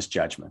excess limits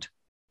judgment.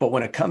 But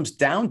when it comes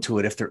down to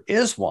it, if there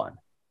is one,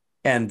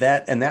 and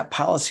that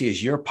policy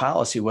is your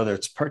policy, whether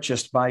it's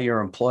purchased by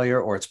your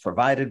employer or it's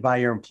provided by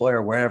your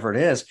employer, wherever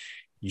it is,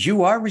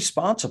 you are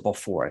responsible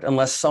for it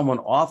unless someone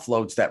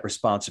offloads that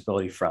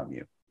responsibility from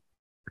you.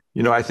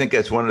 You know, I think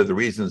that's one of the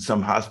reasons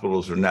some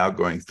hospitals are now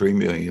going 3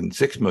 million,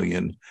 6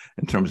 million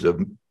in terms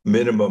of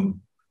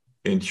minimum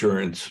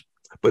insurance.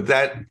 But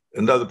that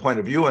another point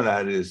of view on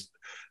that is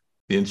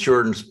the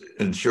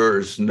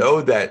insurers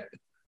know that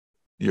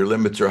your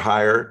limits are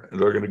higher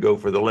and they're going to go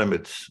for the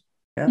limits.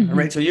 Yeah. Mm-hmm.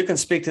 Rachel, you can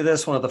speak to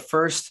this. One of the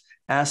first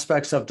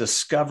aspects of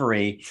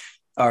discovery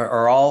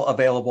are all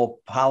available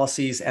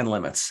policies and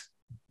limits.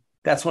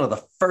 That's one of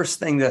the first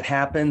things that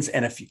happens.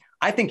 And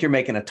I think you're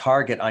making a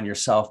target on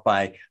yourself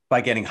by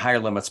getting higher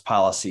limits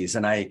policies.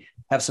 And I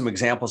have some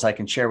examples I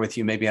can share with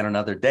you maybe on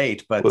another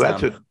date, but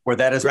where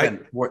that has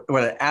been, where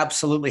it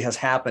absolutely has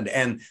happened.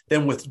 And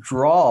then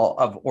withdrawal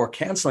of or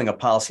canceling a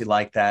policy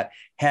like that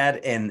had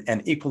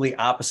an equally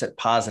opposite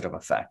positive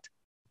effect.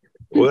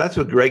 Well, that's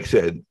what Greg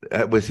said.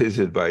 That was his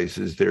advice,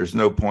 is there's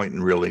no point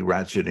in really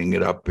ratcheting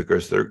it up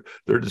because they're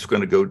just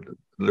going to go,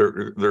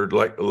 they're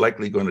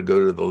likely going to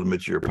go to the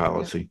limits of your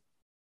policy.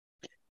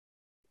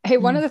 Hey,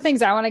 one of the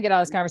things I want to get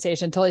out of this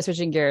conversation, totally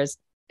switching gears,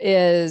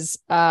 is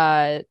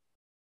the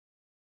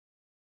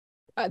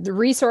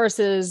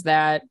resources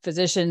that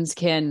physicians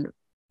can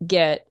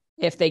get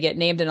if they get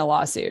named in a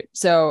lawsuit.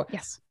 So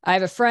yes, I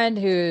have a friend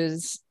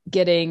who's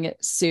getting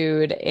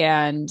sued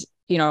and,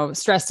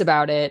 stressed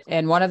about it.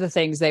 And one of the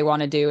things they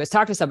want to do is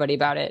talk to somebody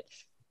about it,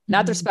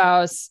 not their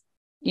spouse,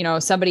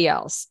 somebody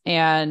else.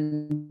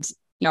 And,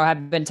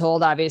 have been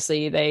told,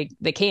 obviously they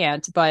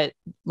can't, but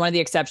one of the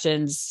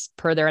exceptions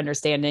per their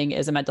understanding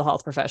is a mental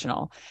health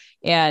professional.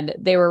 And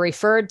they were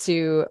referred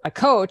to a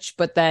coach,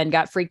 but then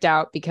got freaked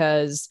out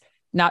because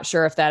not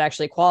sure if that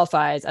actually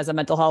qualifies as a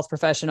mental health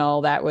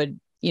professional that would,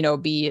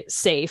 be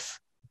safe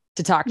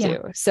to talk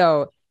to.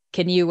 So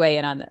can you weigh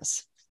in on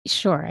this?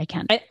 Sure, I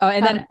can.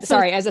 And then,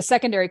 as a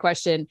secondary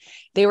question,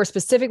 they were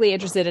specifically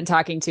interested in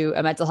talking to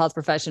a mental health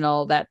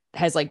professional that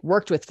has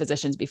worked with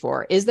physicians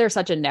before. Is there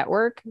such a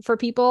network for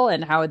people,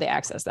 and how would they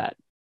access that?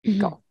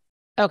 Go.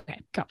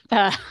 Okay, go.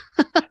 All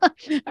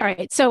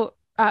right. So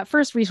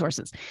first,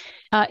 resources.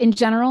 In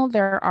general,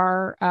 there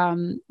are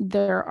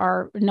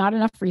not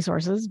enough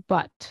resources,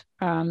 but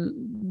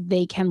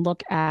they can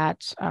look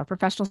at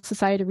professional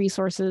society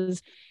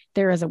resources.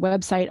 There is a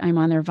website. I'm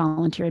on their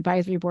volunteer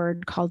advisory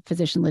board called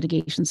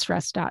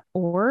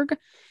physicianlitigationstress.org.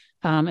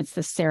 It's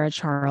the Sarah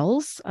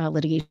Charles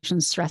Litigation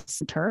Stress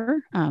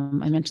Center.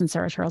 I mentioned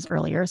Sarah Charles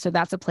earlier. So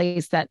that's a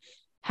place that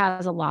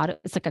has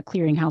it's like a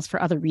clearinghouse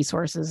for other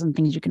resources and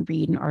things you can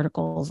read and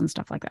articles and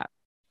stuff like that.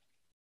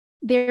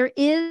 There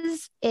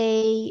is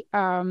a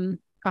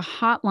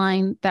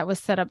hotline that was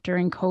set up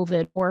during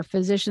COVID for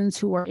physicians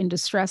who are in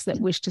distress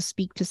that wish to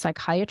speak to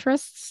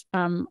psychiatrists.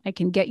 I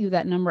can get you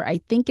that number.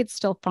 I think it's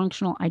still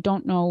functional. I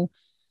don't know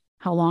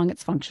how long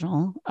it's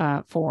functional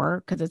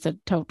for, because it's a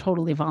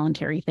totally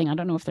voluntary thing. I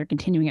don't know if they're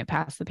continuing it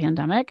past the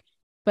pandemic,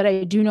 but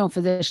I do know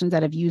physicians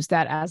that have used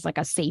that as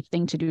a safe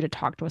thing to do, to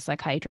talk to a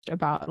psychiatrist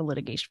about a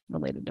litigation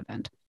related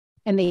event.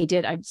 And they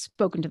did. I've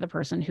spoken to the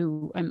person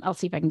who, I'll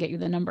see if I can get you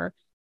the number.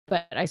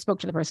 But I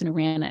spoke to the person who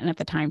ran it, and at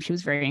the time, she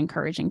was very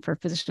encouraging for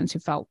physicians who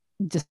felt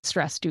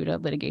distressed due to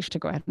litigation to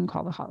go ahead and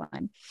call the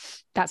hotline.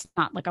 That's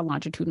not a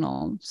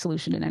longitudinal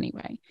solution in any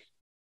way.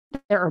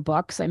 There are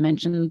books. I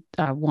mentioned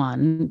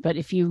one, but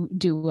if you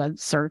do a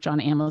search on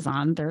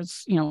Amazon,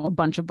 there's a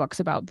bunch of books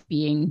about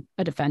being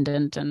a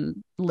defendant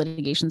and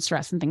litigation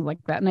stress and things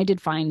like that. And I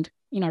did find,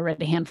 I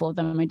read a handful of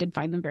them. I did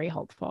find them very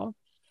helpful.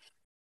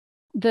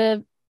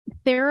 The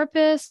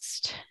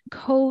therapist,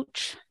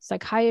 coach,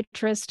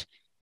 psychiatrist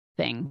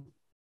thing.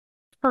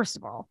 First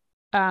of all,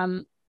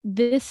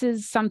 this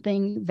is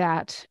something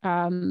that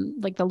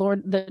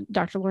the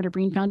Dr. Lorna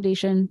Breen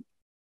Foundation,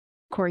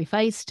 Corey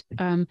Feist,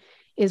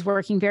 is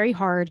working very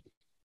hard.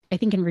 I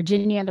think in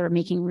Virginia, they're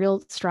making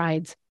real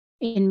strides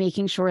in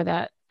making sure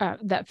that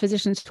that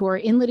physicians who are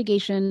in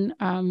litigation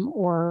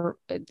or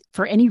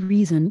for any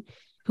reason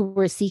who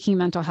are seeking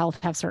mental health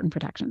have certain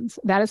protections.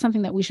 That is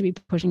something that we should be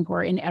pushing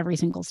for in every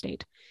single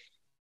state.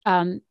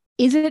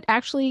 Is it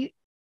actually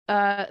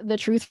the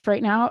truth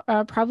right now?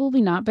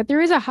 Probably not, but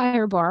there is a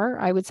higher bar.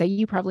 I would say,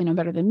 you probably know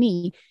better than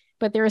me,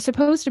 but there is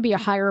supposed to be a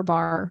higher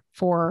bar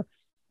for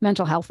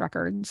mental health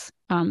records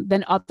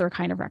than other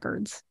kind of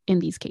records in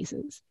these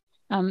cases.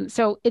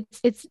 So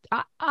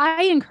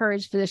I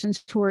encourage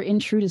physicians who are in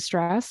true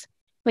distress,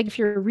 if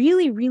you're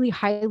really, really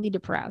highly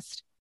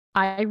depressed,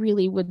 I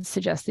really would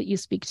suggest that you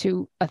speak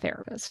to a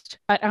therapist.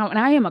 And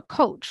I am a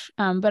coach,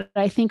 but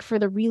I think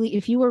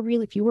if you were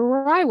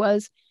where I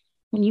was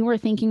when you were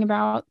thinking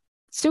about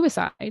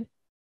suicide,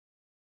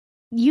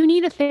 you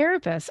need a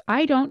therapist.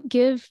 I don't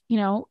give,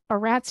 a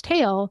rat's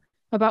tail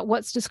about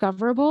what's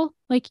discoverable.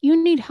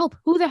 You need help.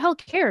 Who the hell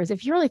cares?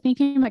 If you're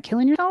thinking about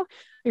killing yourself,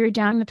 or you're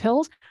down the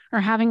pills, or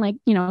having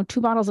 2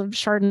 bottles of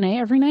Chardonnay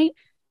every night,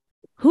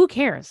 who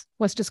cares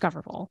what's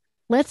discoverable?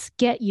 Let's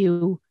get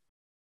you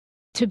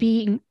to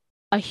being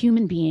a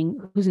human being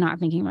who's not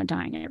thinking about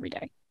dying every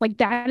day.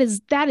 That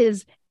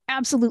is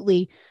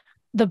absolutely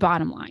the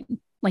bottom line.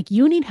 Like,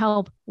 you need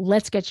help.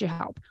 Let's get you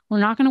help. We're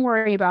not going to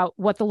worry about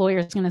what the lawyer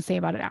is going to say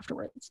about it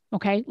afterwards.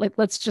 Okay. Like,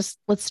 let's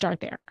start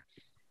there.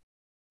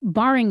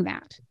 Barring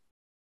that,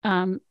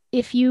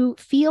 if you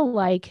feel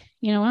like,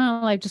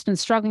 well, I've just been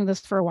struggling with this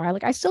for a while,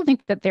 like, I still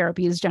think that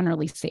therapy is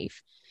generally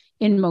safe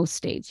in most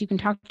states. You can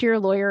talk to your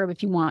lawyer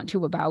if you want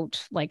to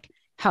about like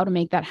how to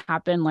make that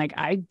happen. Like,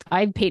 I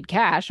paid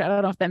cash. I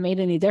don't know if that made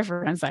any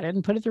difference. I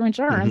didn't put it through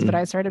insurance, but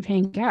I started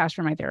paying cash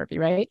for my therapy.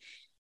 Right.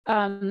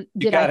 You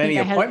got any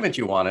appointment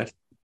you wanted?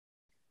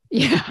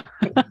 Yeah.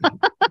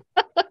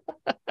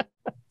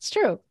 It's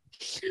true.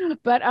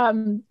 But I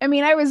don't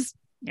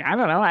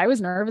know, I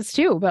was nervous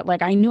too, but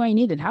like, I knew I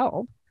needed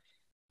help.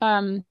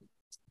 The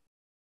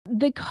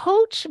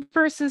coach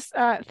versus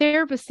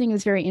therapist thing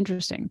is very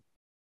interesting.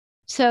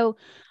 So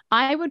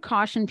I would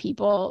caution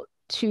people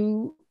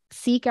to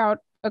seek out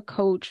a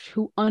coach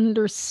who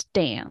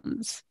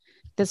understands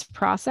this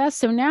process.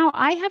 So now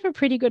I have a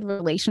pretty good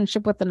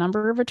relationship with a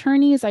number of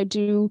attorneys. I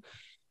do,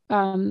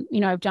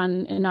 I've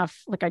done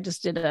enough, like I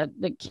just did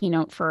the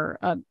keynote for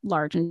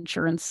large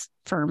insurance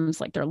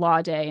firms, like their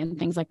law day and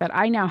things like that.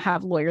 I now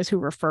have lawyers who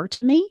refer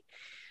to me.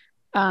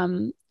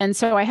 And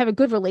so I have a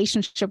good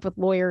relationship with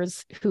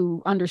lawyers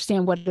who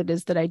understand what it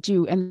is that I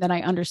do. And then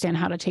I understand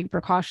how to take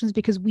precautions,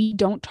 because we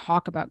don't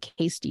talk about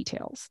case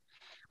details.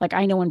 Like,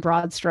 I know in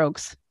broad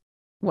strokes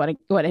what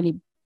any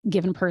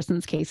given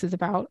person's case is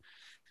about,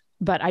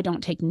 but I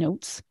don't take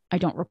notes. I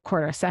don't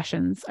record our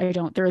sessions.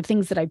 There are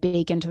things that I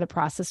bake into the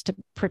process to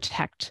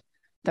protect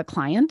the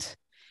client.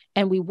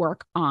 And we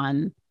work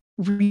on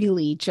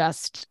really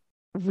just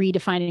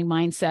redefining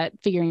mindset,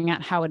 figuring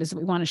out how it is that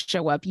we want to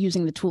show up,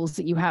 using the tools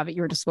that you have at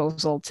your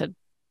disposal to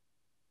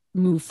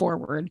move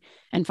forward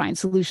and find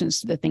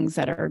solutions to the things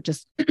that are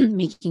just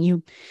making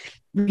you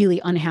really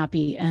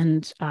unhappy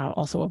and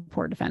also a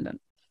poor defendant.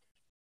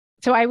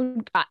 So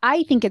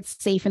I think it's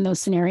safe in those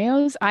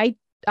scenarios. I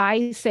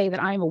say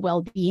that I'm a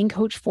well-being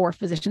coach for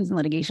physicians in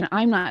litigation.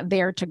 I'm not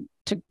there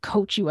to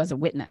coach you as a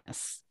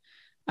witness.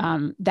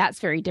 That's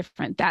very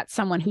different. That's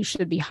someone who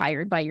should be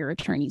hired by your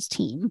attorney's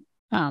team.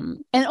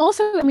 And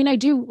also, I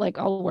do, like,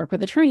 I'll work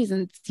with attorneys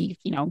and see,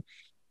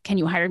 can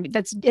you hire me?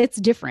 It's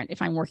different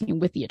if I'm working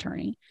with the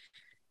attorney.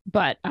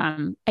 But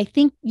I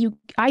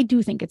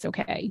do think it's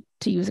okay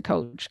to use a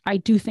coach. I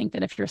do think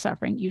that if you're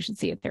suffering, you should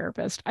see a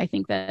therapist. I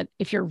think that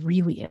if you're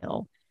really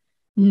ill,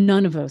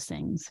 none of those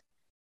things,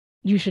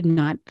 you should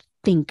not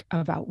think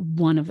about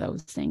one of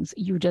those things.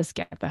 You just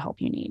get the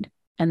help you need.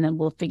 And then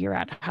we'll figure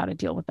out how to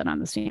deal with it on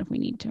the stand if we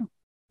need to.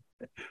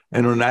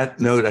 And on that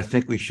note, I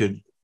think we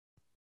should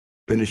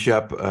finish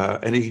up.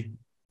 Any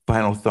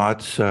final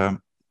thoughts,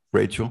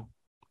 Rachel?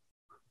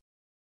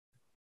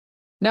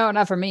 No,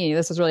 not for me.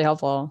 This was really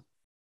helpful.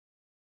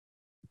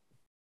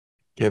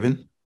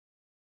 Kevin?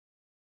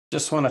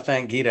 Just want to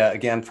thank Gita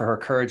again for her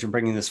courage in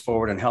bringing this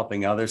forward and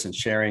helping others and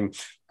sharing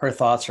her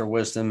thoughts, her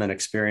wisdom, and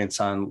experience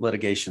on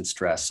litigation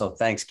stress. So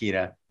thanks,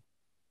 Gita.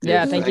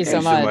 Yeah, thank you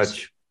so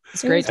much.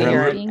 It's great to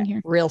hear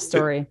a real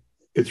story.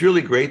 It's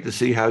really great to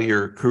see how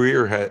your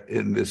career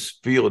in this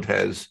field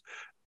has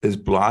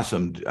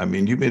blossomed.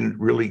 You've been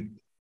really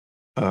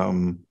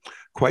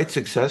quite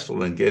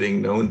successful in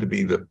getting known to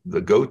be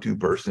the go-to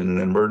person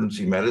in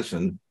emergency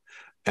medicine,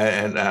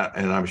 and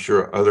I'm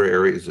sure other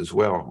areas as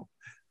well.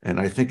 And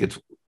I think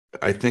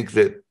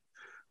that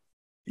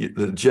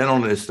the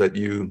gentleness that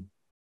you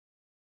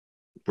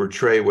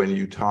portray when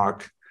you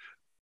talk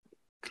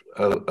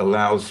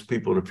allows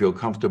people to feel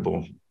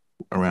comfortable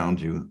around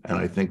you. And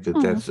I think that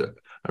that's a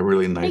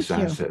really nice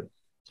asset.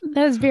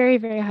 That is very,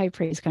 very high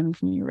praise coming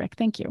from you, Rick.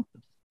 Thank you.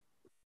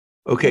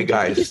 Okay,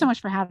 guys. Thank you so much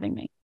for having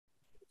me.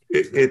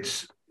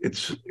 It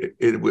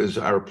was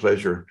our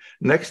pleasure.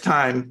 Next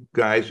time,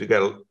 guys, we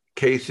got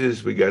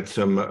cases. We got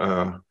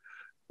some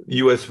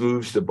U.S.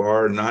 moves to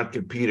bar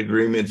non-compete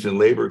agreements and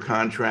labor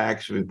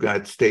contracts. We've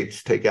got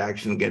states take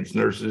action against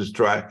nurses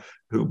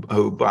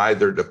who buy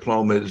their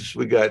diplomas.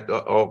 We got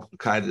all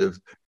kinds of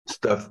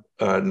stuff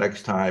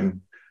next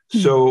time.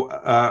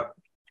 So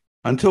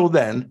until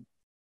then,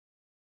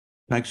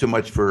 thanks so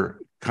much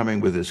for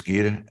coming with us,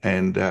 Gita.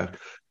 And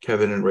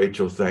Kevin and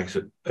Rachel, thanks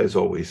as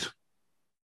always.